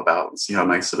it's all about and see how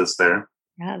nice it is there.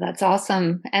 Yeah, that's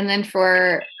awesome. And then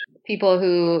for people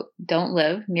who don't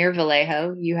live near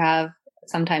Vallejo, you have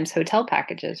sometimes hotel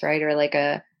packages, right? Or like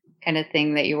a kind of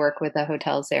thing that you work with the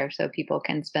hotels there so people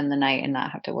can spend the night and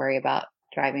not have to worry about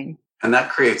driving. And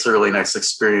that creates a really nice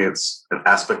experience, an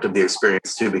aspect of the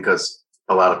experience too, because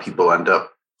a lot of people end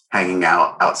up hanging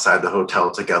out outside the hotel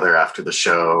together after the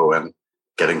show and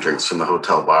getting drinks from the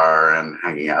hotel bar and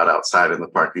hanging out outside in the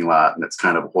parking lot. And it's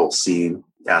kind of a whole scene.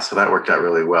 Yeah, so that worked out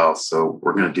really well. So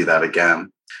we're going to do that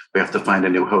again. We have to find a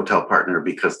new hotel partner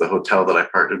because the hotel that I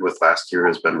partnered with last year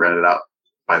has been rented out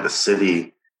by the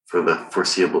city for the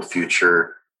foreseeable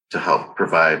future to help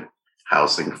provide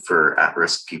housing for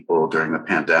at-risk people during the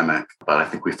pandemic. But I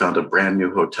think we found a brand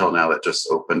new hotel now that just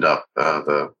opened up.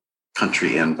 The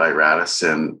Country Inn by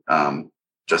Radisson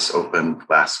just opened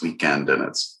last weekend, and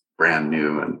it's brand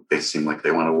new, and they seem like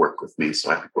they want to work with me.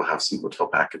 So I think we'll have some hotel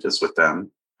packages with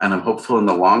them. And I'm hopeful in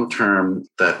the long term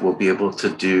that we'll be able to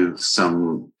do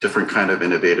some different kind of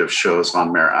innovative shows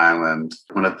on Mare Island.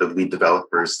 One of the lead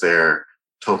developers there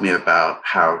told me about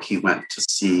how he went to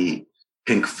see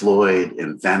Pink Floyd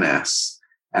in Venice,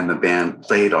 and the band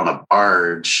played on a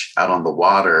barge out on the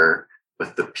water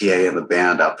with the PA and the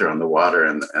band out there on the water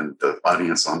and the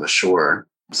audience on the shore.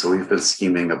 So we've been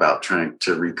scheming about trying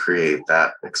to recreate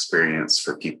that experience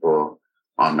for people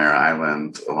on Mare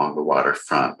Island along the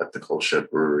waterfront at the Coal Shed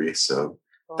Brewery. So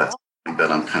that's something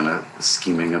that I'm kind of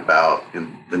scheming about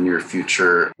in the near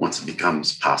future once it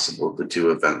becomes possible to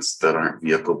do events that aren't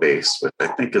vehicle-based, which I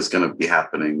think is going to be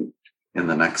happening in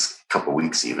the next couple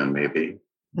weeks even, maybe.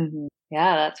 Mm-hmm.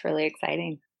 Yeah, that's really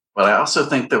exciting. But I also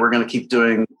think that we're going to keep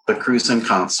doing the cruise and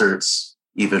concerts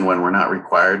even when we're not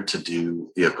required to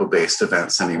do vehicle-based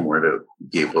events anymore, to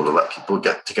be able to let people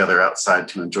get together outside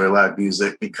to enjoy live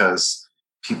music, because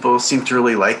people seem to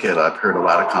really like it. I've heard a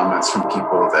lot of comments from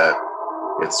people that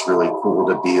it's really cool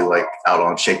to be like out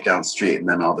on Shakedown Street, and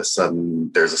then all of a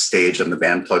sudden there's a stage and the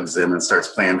band plugs in and starts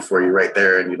playing for you right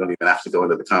there, and you don't even have to go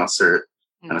into the concert.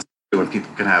 Mm-hmm. And when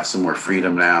people can have some more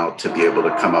freedom now to be able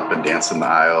to come up and dance in the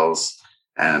aisles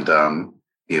and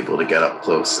be able to get up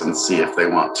close and see if they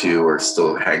want to, or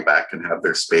still hang back and have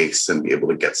their space and be able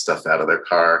to get stuff out of their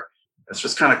car. It's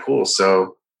just kind of cool.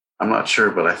 So I'm not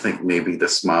sure, but I think maybe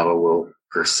this model will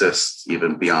persist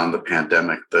even beyond the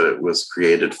pandemic that it was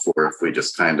created for, if we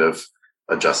just kind of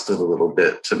adjust it a little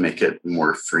bit to make it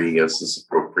more free as is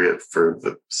appropriate for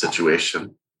the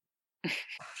situation.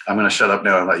 I'm going to shut up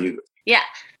now and let you. Yeah.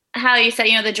 How you said,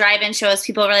 the drive-in shows,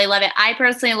 people really love it. I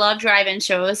personally love drive-in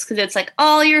shows because it's like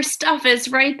all your stuff is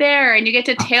right there and you get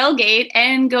to tailgate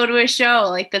and go to a show.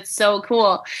 Like, that's so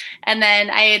cool. And then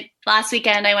last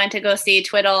weekend I went to go see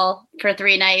Twiddle for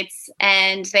 3 nights,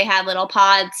 and they had little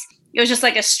pods. It was just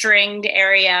like a stringed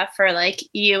area for like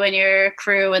you and your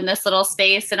crew in this little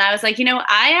space. And I was like,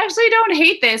 I actually don't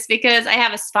hate this because I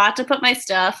have a spot to put my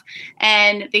stuff.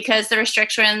 And because the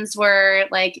restrictions were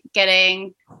like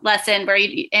getting lessened, where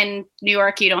in New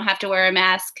York, you don't have to wear a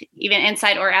mask, even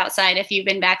inside or outside, if you've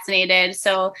been vaccinated.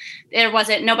 So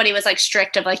nobody was like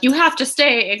strict of like, you have to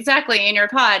stay exactly in your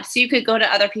pod. So you could go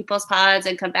to other people's pods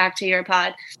and come back to your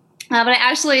pod. But I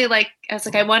was like,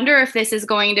 I wonder if this is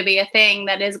going to be a thing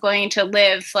that is going to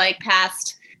live like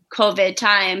past COVID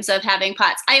times of having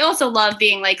pods. I also love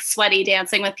being like sweaty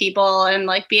dancing with people and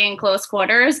like being close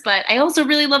quarters, but I also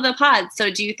really love the pods. So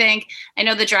do you think, I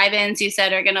know the drive-ins you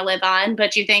said are going to live on,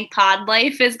 but do you think pod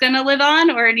life is going to live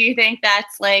on, or do you think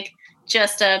that's like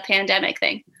just a pandemic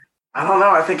thing? I don't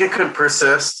know. I think it could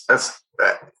persist as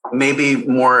maybe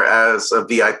more as a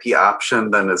VIP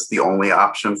option than as the only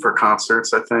option for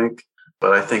concerts, I think.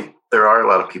 But I think there are a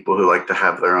lot of people who like to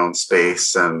have their own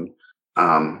space. And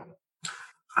I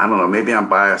don't know, maybe I'm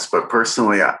biased, but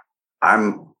personally,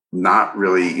 I'm not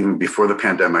really, even before the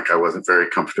pandemic, I wasn't very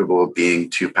comfortable being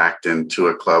too packed into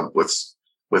a club with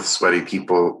sweaty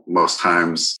people. Most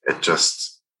times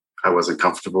I wasn't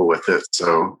comfortable with it.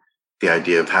 So the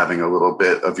idea of having a little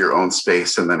bit of your own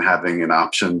space and then having an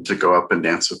option to go up and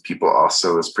dance with people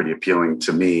also is pretty appealing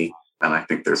to me. And I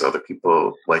think there's other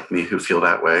people like me who feel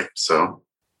that way. So,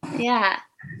 yeah,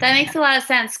 that makes a lot of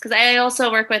sense, because I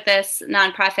also work with this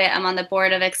nonprofit. I'm on the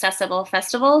board of Accessible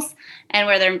Festivals, and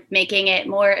where they're making it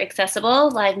more accessible,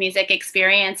 live music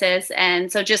experiences.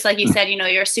 And so just like you said,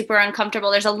 you're super uncomfortable.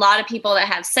 There's a lot of people that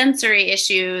have sensory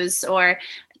issues or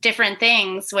different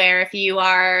things where if you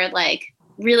are like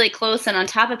really close and on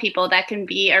top of people, that can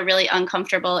be a really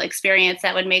uncomfortable experience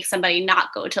that would make somebody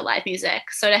not go to live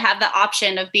music. So to have the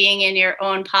option of being in your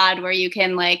own pod where you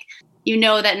can like,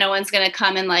 that no one's going to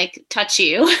come and like touch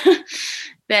you,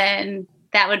 then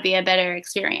that would be a better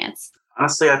experience.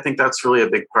 Honestly, I think that's really a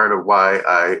big part of why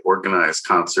I organize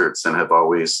concerts and have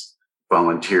always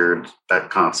volunteered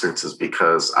at concerts, is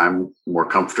because I'm more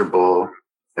comfortable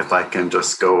if I can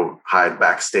just go hide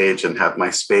backstage and have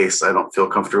my space. I don't feel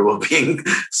comfortable being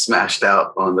smashed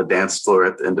out on the dance floor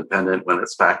at the Independent when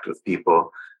it's packed with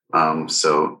people.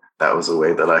 So that was a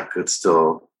way that I could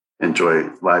still enjoy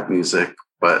live music,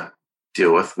 but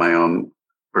deal with my own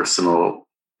personal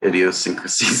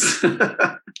idiosyncrasies.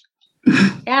 Yeah,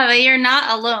 but you're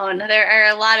not alone. There are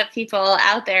a lot of people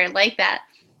out there like that.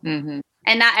 Mm-hmm.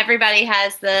 And not everybody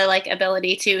has the like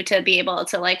ability to be able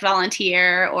to like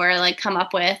volunteer or like come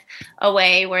up with a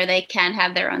way where they can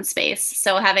have their own space.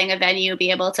 So having a venue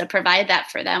be able to provide that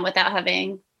for them without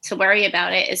having to worry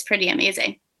about it is pretty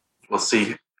amazing. We'll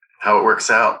see how it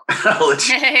works out.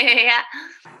 Yeah.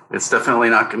 It's definitely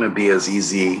not going to be as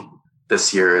easy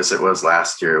this year as it was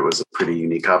last year. It was a pretty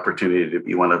unique opportunity to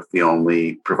be one of the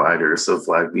only providers of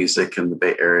live music in the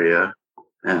Bay Area.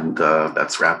 And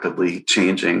that's rapidly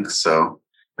changing. So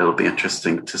it'll be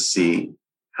interesting to see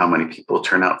how many people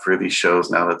turn out for these shows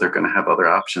now that they're going to have other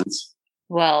options.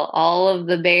 Well, all of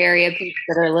the Bay Area people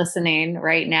that are listening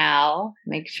right now,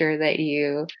 make sure that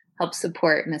you help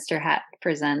support Mr. Hat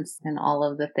Presents and all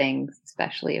of the things,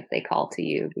 especially if they call to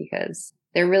you, because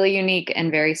they're really unique and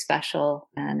very special.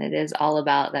 And it is all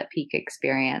about that peak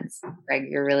experience. Greg,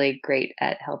 you're really great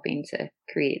at helping to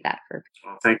create that for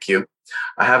people. Well, thank you.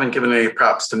 I haven't given any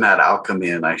props to Mad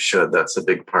Alchemy, and I should. That's a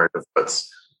big part of what's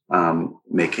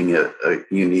making it a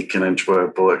unique and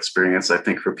enjoyable experience, I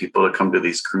think, for people to come to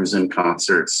these cruise-in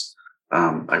concerts.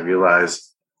 I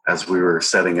realized as we were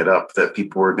setting it up that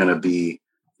people were going to be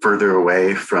further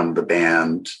away from the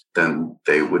band than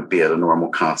they would be at a normal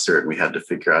concert. And we had to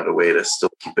figure out a way to still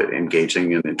keep it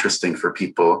engaging and interesting for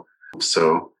people.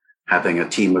 So having a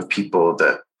team of people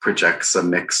that projects a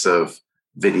mix of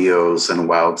videos and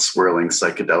wild swirling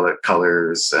psychedelic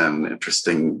colors and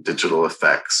interesting digital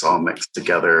effects all mixed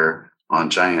together on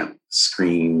giant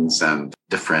screens and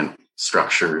different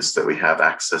structures that we have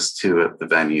access to at the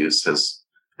venues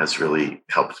has really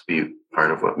helped be part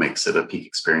of what makes it a peak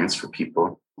experience for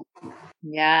people.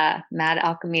 Yeah, Mad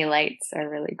Alchemy lights are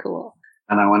really cool.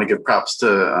 And I want to give props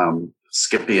to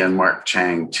Skippy and Mark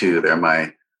Chang too. They're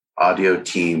my audio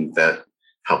team that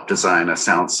helped design a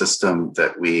sound system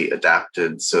that we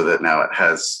adapted so that now it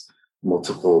has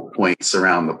multiple points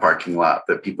around the parking lot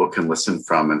that people can listen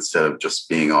from instead of just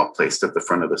being all placed at the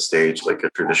front of the stage like a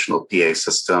traditional PA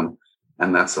system.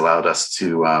 And that's allowed us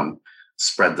to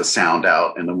spread the sound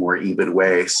out in a more even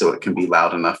way so it can be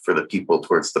loud enough for the people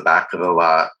towards the back of the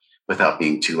lot without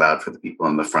being too loud for the people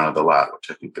in the front of the lot, which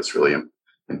I think is really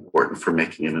important for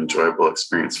making an enjoyable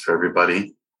experience for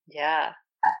everybody. Yeah.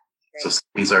 So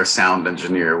he's our sound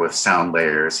engineer with Sound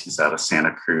Layers. He's out of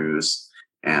Santa Cruz.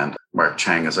 And Mark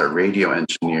Chang is our radio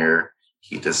engineer.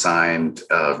 He designed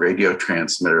a radio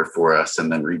transmitter for us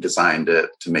and then redesigned it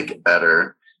to make it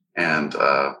better, and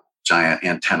a giant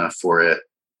antenna for it.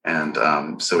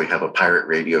 And so we have a pirate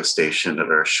radio station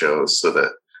at our shows so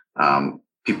that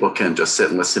people can just sit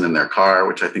and listen in their car,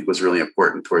 which I think was really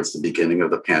important towards the beginning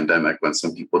of the pandemic when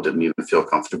some people didn't even feel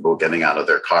comfortable getting out of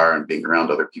their car and being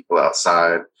around other people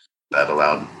outside. That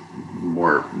allowed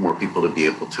more people to be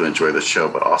able to enjoy the show,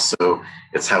 but also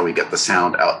it's how we get the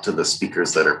sound out to the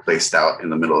speakers that are placed out in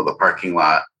the middle of the parking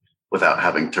lot without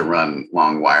having to run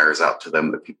long wires out to them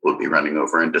that people would be running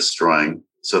over and destroying.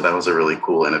 So that was a really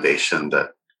cool innovation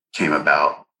that came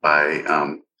about by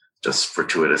just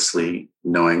fortuitously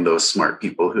knowing those smart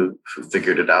people who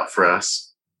figured it out for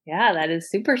us. Yeah, that is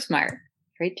super smart.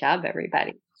 Great job,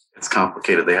 everybody. It's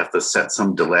complicated. They have to set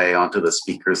some delay onto the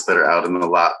speakers that are out in the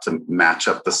lot to match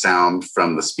up the sound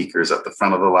from the speakers at the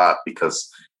front of the lot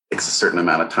because it takes a certain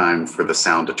amount of time for the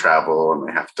sound to travel, and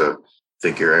they have to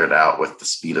figure it out with the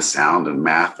speed of sound and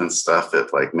math and stuff.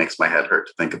 It like makes my head hurt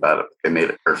to think about it. They made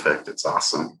it perfect. It's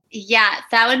awesome. Yeah,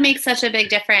 that would make such a big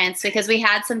difference because we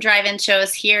had some drive-in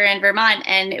shows here in Vermont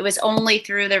and it was only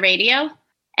through the radio,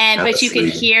 but you could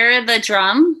hear the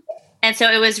drum. And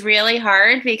so it was really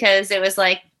hard because it was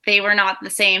like they were not the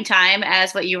same time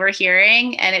as what you were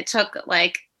hearing. And it took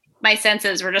like my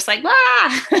senses were just like,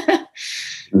 ah.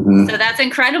 Mm-hmm. So that's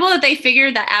incredible that they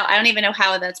figured that out. I don't even know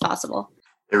how that's possible.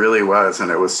 It really was. And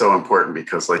it was so important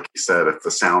because like you said, if the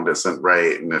sound isn't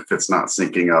right and if it's not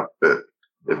syncing up,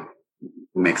 it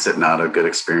makes it not a good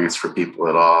experience for people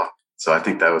at all. So I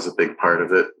think that was a big part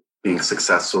of it. Being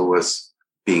successful was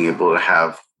being able to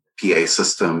have PA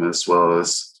system as well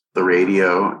as the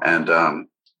radio. And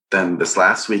then this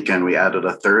last weekend, we added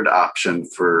a third option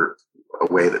for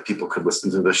a way that people could listen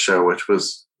to the show, which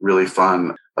was really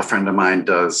fun. A friend of mine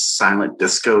does silent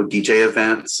disco DJ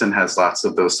events and has lots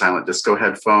of those silent disco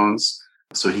headphones.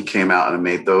 So he came out and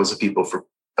made those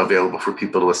available for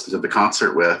people to listen to the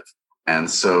concert with. And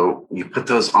so you put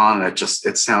those on, and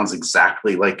it sounds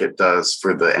exactly like it does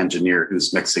for the engineer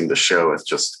who's mixing the show. It's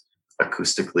just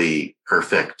acoustically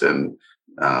perfect. And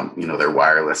they're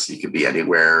wireless. You could be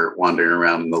anywhere wandering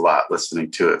around in the lot listening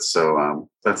to it. So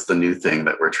that's the new thing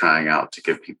that we're trying out to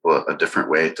give people a different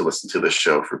way to listen to the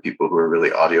show for people who are really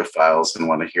audiophiles and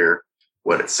want to hear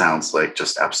what it sounds like,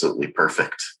 just absolutely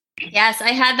perfect. Yes,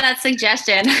 I had that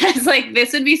suggestion. I was like,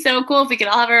 this would be so cool if we could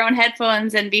all have our own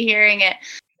headphones and be hearing it.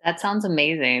 That sounds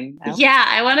amazing. Yeah,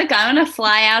 I want to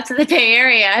fly out to the Bay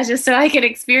Area just so I could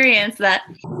experience that.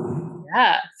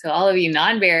 Yeah, so all of you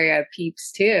non-Bay Area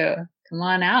peeps too. Come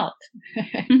on out.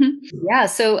 Yeah.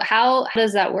 So how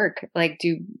does that work? Like,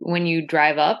 when you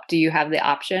drive up, do you have the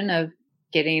option of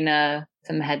getting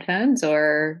some headphones,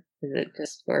 or is it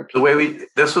just for people?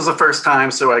 This was the first time,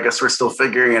 so I guess we're still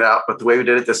figuring it out. But the way we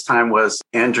did it this time was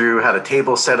Andrew had a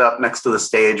table set up next to the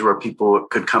stage where people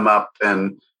could come up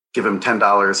and give him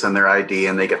 $10 and their ID,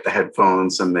 and they get the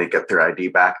headphones and they get their ID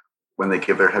back when they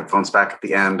give their headphones back at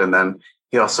the end. And then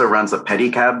he also runs a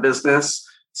pedicab business.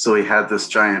 So he had this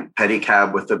giant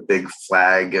pedicab with a big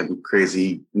flag and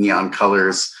crazy neon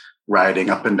colors riding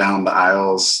up and down the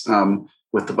aisles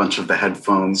with a bunch of the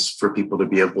headphones for people to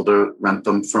be able to rent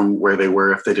them from where they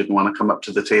were if they didn't want to come up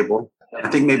to the table. I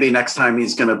think maybe next time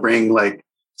he's going to bring like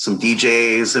some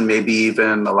DJs and maybe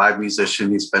even a live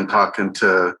musician. He's been talking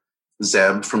to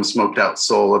Zeb from Smoked Out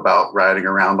Soul about riding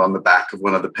around on the back of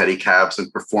one of the pedicabs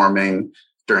and performing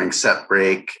during set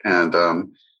break, and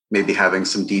maybe having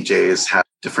some DJs have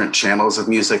different channels of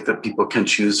music that people can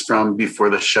choose from before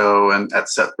the show and at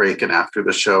set break and after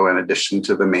the show, in addition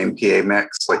to the main PA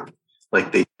mix,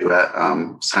 like they do at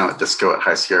Silent Disco at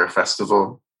High Sierra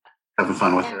Festival. Having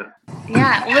fun with it.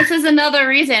 Yeah, well, this is another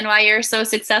reason why you're so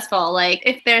successful. Like,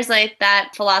 if there's like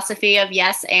that philosophy of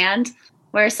yes and,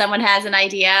 where someone has an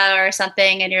idea or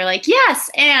something and you're like, yes,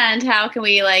 and how can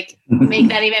we like make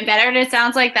that even better? And it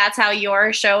sounds like that's how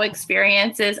your show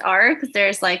experiences are, because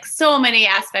there's like so many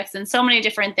aspects and so many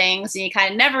different things, and you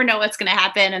kind of never know what's going to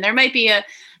happen. And there might be a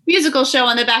musical show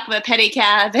on the back of a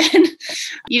pedicab and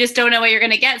you just don't know what you're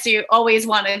going to get. So you always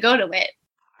want to go to it.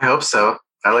 I hope so.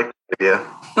 I like the idea.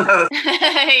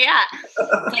 Yeah.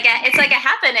 It's like a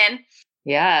happening.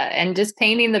 Yeah. And just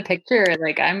painting the picture,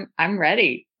 like I'm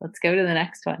ready. Let's go to the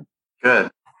next one.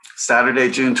 Good. Saturday,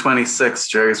 June 26th,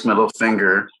 Jerry's Middle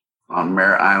Finger on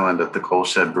Mare Island at the Coal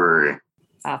Shed Brewery.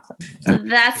 Awesome.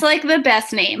 That's like the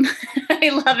best name. I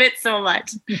love it so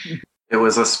much. It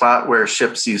was a spot where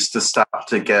ships used to stop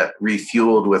to get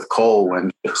refueled with coal when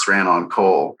ships ran on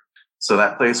coal. So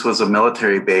that place was a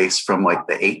military base from like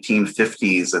the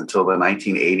 1850s until the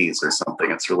 1980s or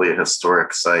something. It's really a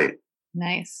historic site.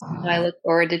 Nice. Well, I look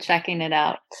forward to checking it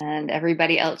out, and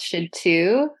everybody else should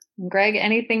too. Greg,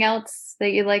 anything else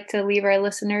that you'd like to leave our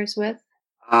listeners with?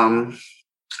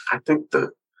 I think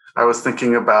that I was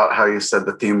thinking about how you said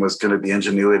the theme was going to be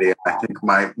ingenuity. I think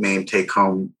my main take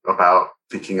home about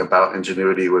thinking about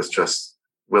ingenuity was just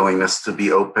willingness to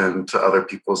be open to other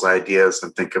people's ideas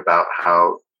and think about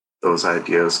how those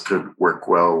ideas could work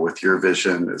well with your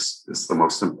vision is the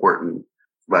most important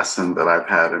lesson that I've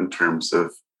had in terms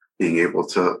of being able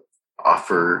to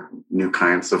offer new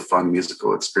kinds of fun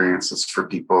musical experiences for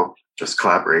people. Just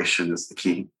collaboration is the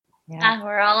key. Yeah,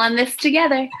 we're all on this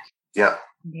together. Yep.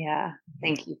 Yeah.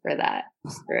 Thank you for that.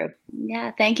 It's true.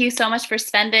 Yeah. Thank you so much for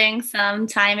spending some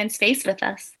time and space with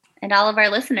us and all of our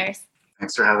listeners.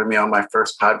 Thanks for having me on my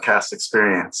first podcast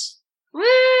experience. Woo!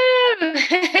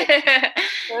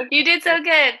 You did so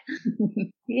good.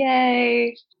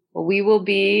 Yay. Well, we will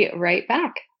be right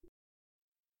back.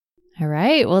 All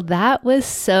right. Well, that was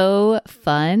so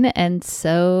fun and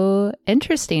so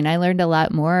interesting. I learned a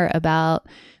lot more about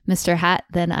Mr. Hat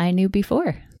than I knew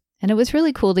before. And it was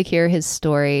really cool to hear his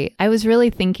story. I was really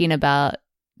thinking about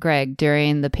Greg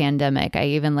during the pandemic. I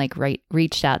even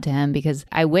reached out to him because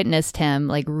I witnessed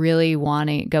him really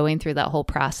going through that whole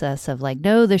process of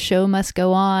no, the show must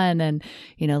go on, and,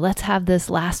 let's have this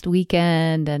last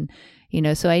weekend. And,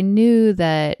 so I knew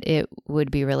that it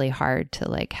would be really hard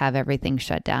to have everything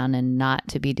shut down and not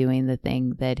to be doing the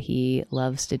thing that he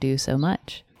loves to do so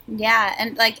much. Yeah.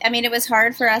 And it was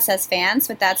hard for us as fans,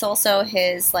 but that's also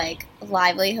his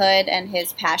livelihood and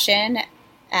his passion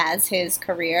as his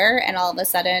career. And all of a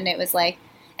sudden it was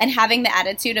and having the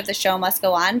attitude of the show must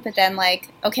go on, but then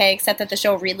okay, except that the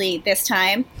show really this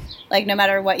time, no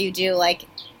matter what you do,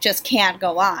 just can't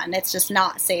go on. It's just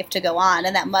not safe to go on.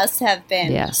 And that must have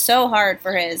been so hard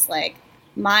for his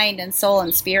mind and soul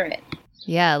and spirit.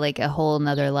 Yeah. A whole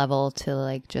nother level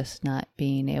to just not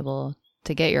being able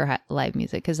to get your live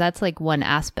music. 'Cause that's one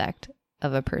aspect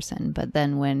of a person, but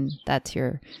then when that's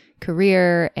your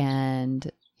career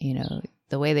and,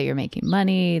 the way that you're making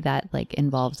money, that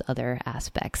involves other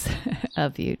aspects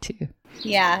of you too.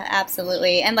 Yeah,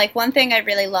 absolutely. And one thing I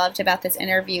really loved about this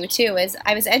interview too is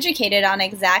I was educated on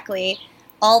exactly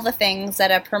all the things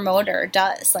that a promoter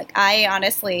does. I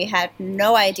honestly had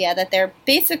no idea that they're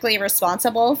basically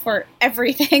responsible for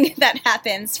everything that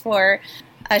happens for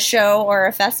a show or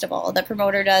a festival. The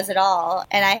promoter does it all.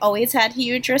 And I always had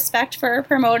huge respect for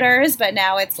promoters, but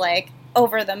now it's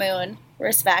over the moon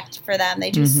respect for them.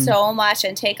 They do so much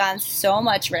and take on so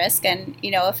much risk. And,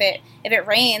 if it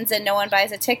rains and no one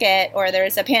buys a ticket, or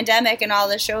there's a pandemic and all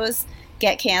the shows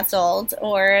get canceled,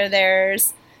 or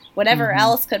there's whatever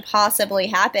else could possibly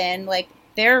happen,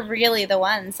 they're really the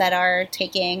ones that are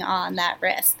taking on that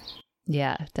risk.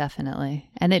 Yeah, definitely.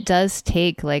 And it does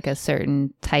take a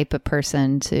certain type of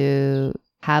person to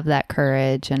have that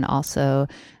courage and also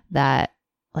that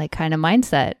kind of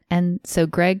mindset. And so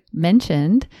Greg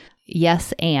mentioned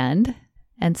yes and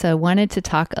so I wanted to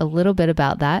talk a little bit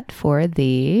about that for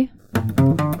the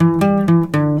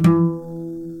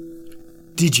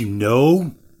Did you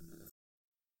know?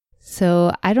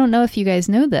 So I don't know if you guys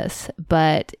know this,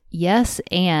 but yes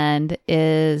and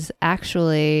is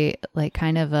actually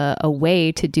kind of a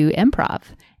way to do improv.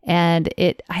 And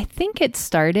I think it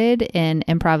started in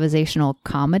improvisational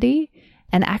comedy.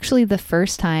 And actually the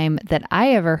first time that I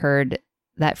ever heard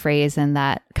that phrase and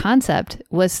that concept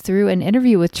was through an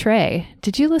interview with Trey.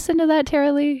 Did you listen to that,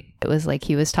 Tara Lee? It was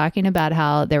he was talking about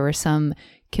how there were some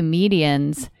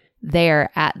comedians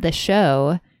there at the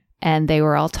show and they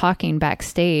were all talking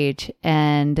backstage.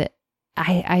 And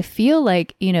I feel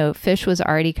Fish was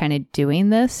already kind of doing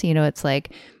this. It's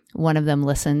one of them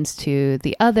listens to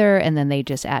the other, and then they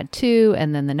just add two,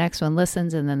 and then the next one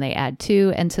listens, and then they add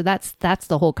two. And so that's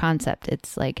the whole concept.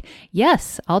 It's like,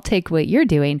 yes, I'll take what you're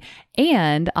doing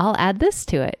and I'll add this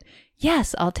to it.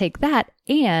 Yes, I'll take that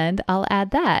and I'll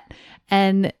add that.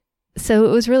 And so it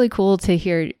was really cool to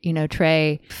hear,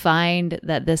 Trey find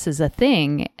that this is a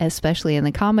thing, especially in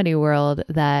the comedy world,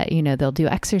 that, they'll do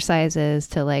exercises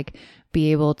to like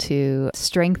be able to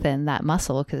strengthen that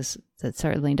muscle, because it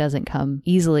certainly doesn't come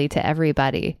easily to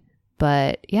everybody.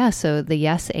 But yeah, so the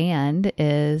yes and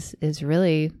is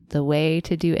really the way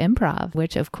to do improv,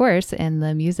 which of course in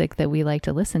the music that we like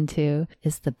to listen to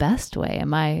is the best way, in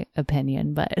my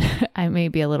opinion. But I may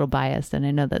be a little biased, and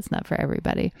I know that's not for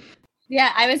everybody.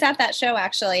 Yeah, I was at that show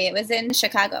actually. It was in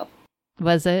Chicago.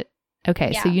 Was it?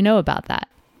 Okay, Yeah. So you know about that.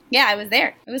 Yeah, I was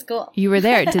there. It was cool. You were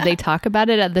there. Did they talk about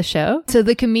it at the show? So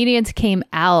the comedians came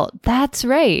out. That's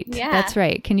right. Yeah. That's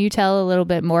right. Can you tell a little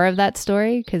bit more of that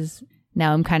story? Because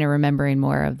now I'm kind of remembering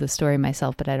more of the story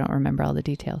myself, but I don't remember all the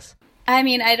details. I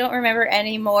mean, I don't remember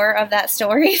any more of that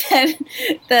story than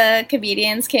the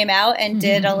comedians came out and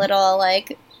did a little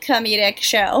like comedic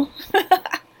show.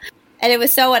 And it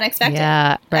was so unexpected.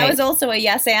 Yeah, right. That was also a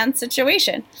yes and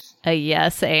situation. A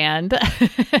yes and.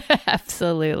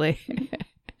 Absolutely.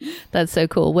 That's so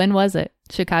cool. When was it?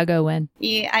 Chicago when?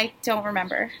 Yeah, I don't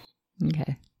remember.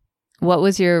 Okay. What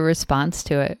was your response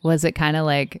to it? Was it kind of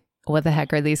like, what the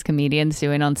heck are these comedians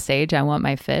doing on stage? I want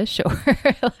my fish? Or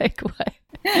like what?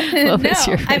 What was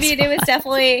your response? I mean, it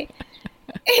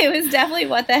was definitely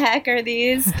what the heck are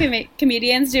these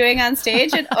comedians doing on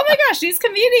stage? And oh my gosh, these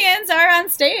comedians are on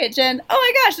stage. And oh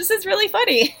my gosh, this is really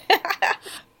funny.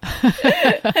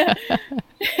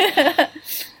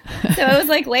 So it was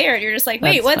like layered. You're just like,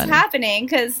 wait, what's happening?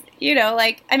 Because,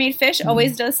 Fish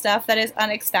always does stuff that is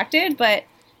unexpected, but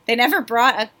they never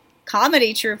brought a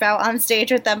comedy troupe out on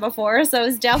stage with them before. So it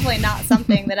was definitely not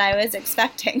something that I was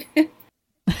expecting.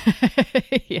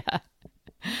 Yeah.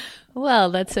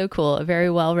 Well, that's so cool. Very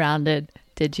well-rounded.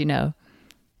 Did you know?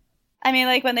 I mean,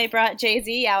 like when they brought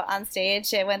Jay-Z out on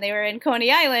stage when they were in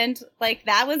Coney Island, like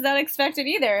that was not expected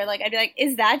either. Like I'd be like,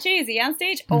 is that Jay-Z on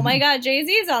stage? Oh my God,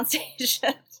 Jay-Z's on stage.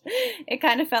 It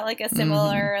kind of felt like a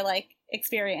similar like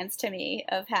experience to me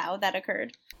of how that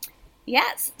occurred.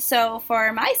 Yes. So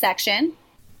for my section,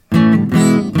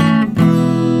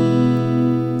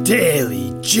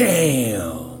 Daily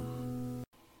Jam.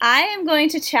 I am going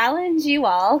to challenge you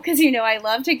all, because I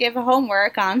love to give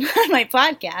homework on my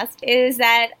podcast, is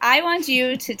that I want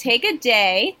you to take a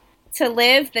day to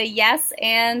live the yes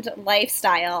and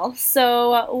lifestyle.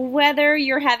 So whether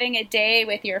you're having a day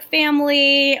with your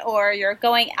family, or you're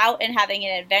going out and having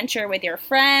an adventure with your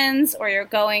friends, or you're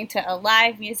going to a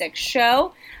live music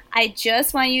show, I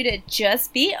just want you to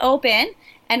just be open.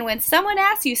 And when someone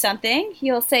asks you something,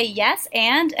 you'll say yes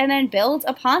and then build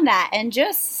upon that and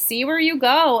just see where you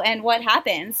go and what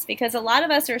happens. Because a lot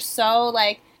of us are so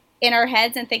like in our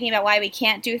heads and thinking about why we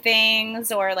can't do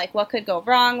things or like what could go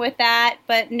wrong with that.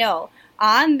 But no,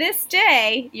 on this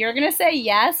day, you're going to say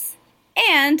yes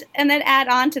and then add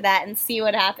on to that and see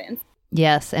what happens.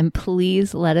 Yes. And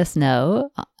please let us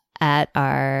know at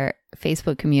our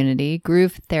Facebook community,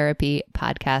 Groove Therapy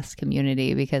Podcast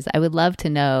community, because I would love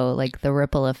to know like the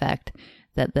ripple effect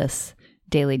that this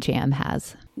Daily Jam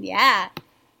has. Yeah,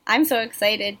 I'm so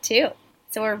excited too.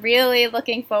 So we're really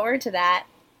looking forward to that.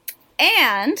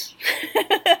 And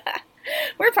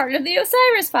we're part of the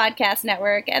Osiris Podcast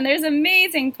Network, and there's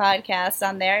amazing podcasts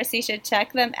on there, so you should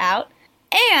check them out.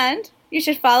 And you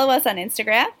should follow us on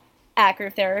Instagram at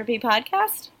Groove Therapy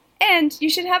Podcast, and you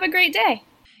should have a great day.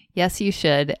 Yes, you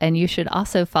should. And you should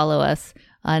also follow us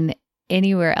on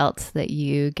anywhere else that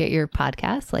you get your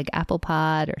podcasts, like Apple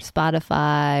Pod or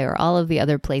Spotify or all of the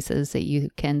other places that you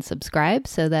can subscribe,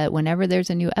 so that whenever there's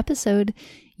a new episode,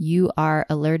 you are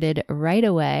alerted right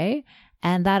away.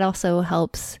 And that also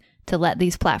helps to let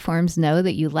these platforms know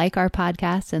that you like our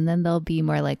podcasts, and then they'll be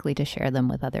more likely to share them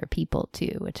with other people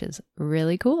too, which is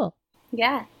really cool.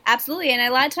 Yeah, absolutely. And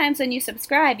a lot of times when you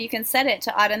subscribe, you can set it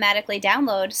to automatically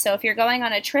download. So if you're going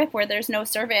on a trip where there's no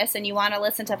service and you want to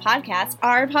listen to podcasts,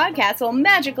 our podcast will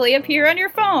magically appear on your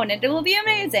phone and it will be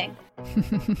amazing.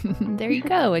 There you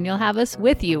go. And you'll have us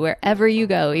with you wherever you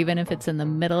go, even if it's in the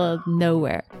middle of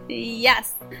nowhere.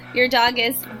 Yes. Your dog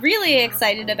is really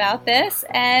excited about this,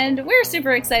 and we're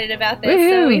super excited about this.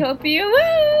 Woo-hoo. So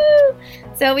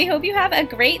we hope you have a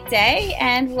great day,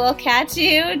 and we'll catch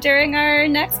you during our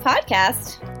next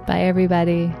podcast. Bye,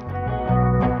 everybody.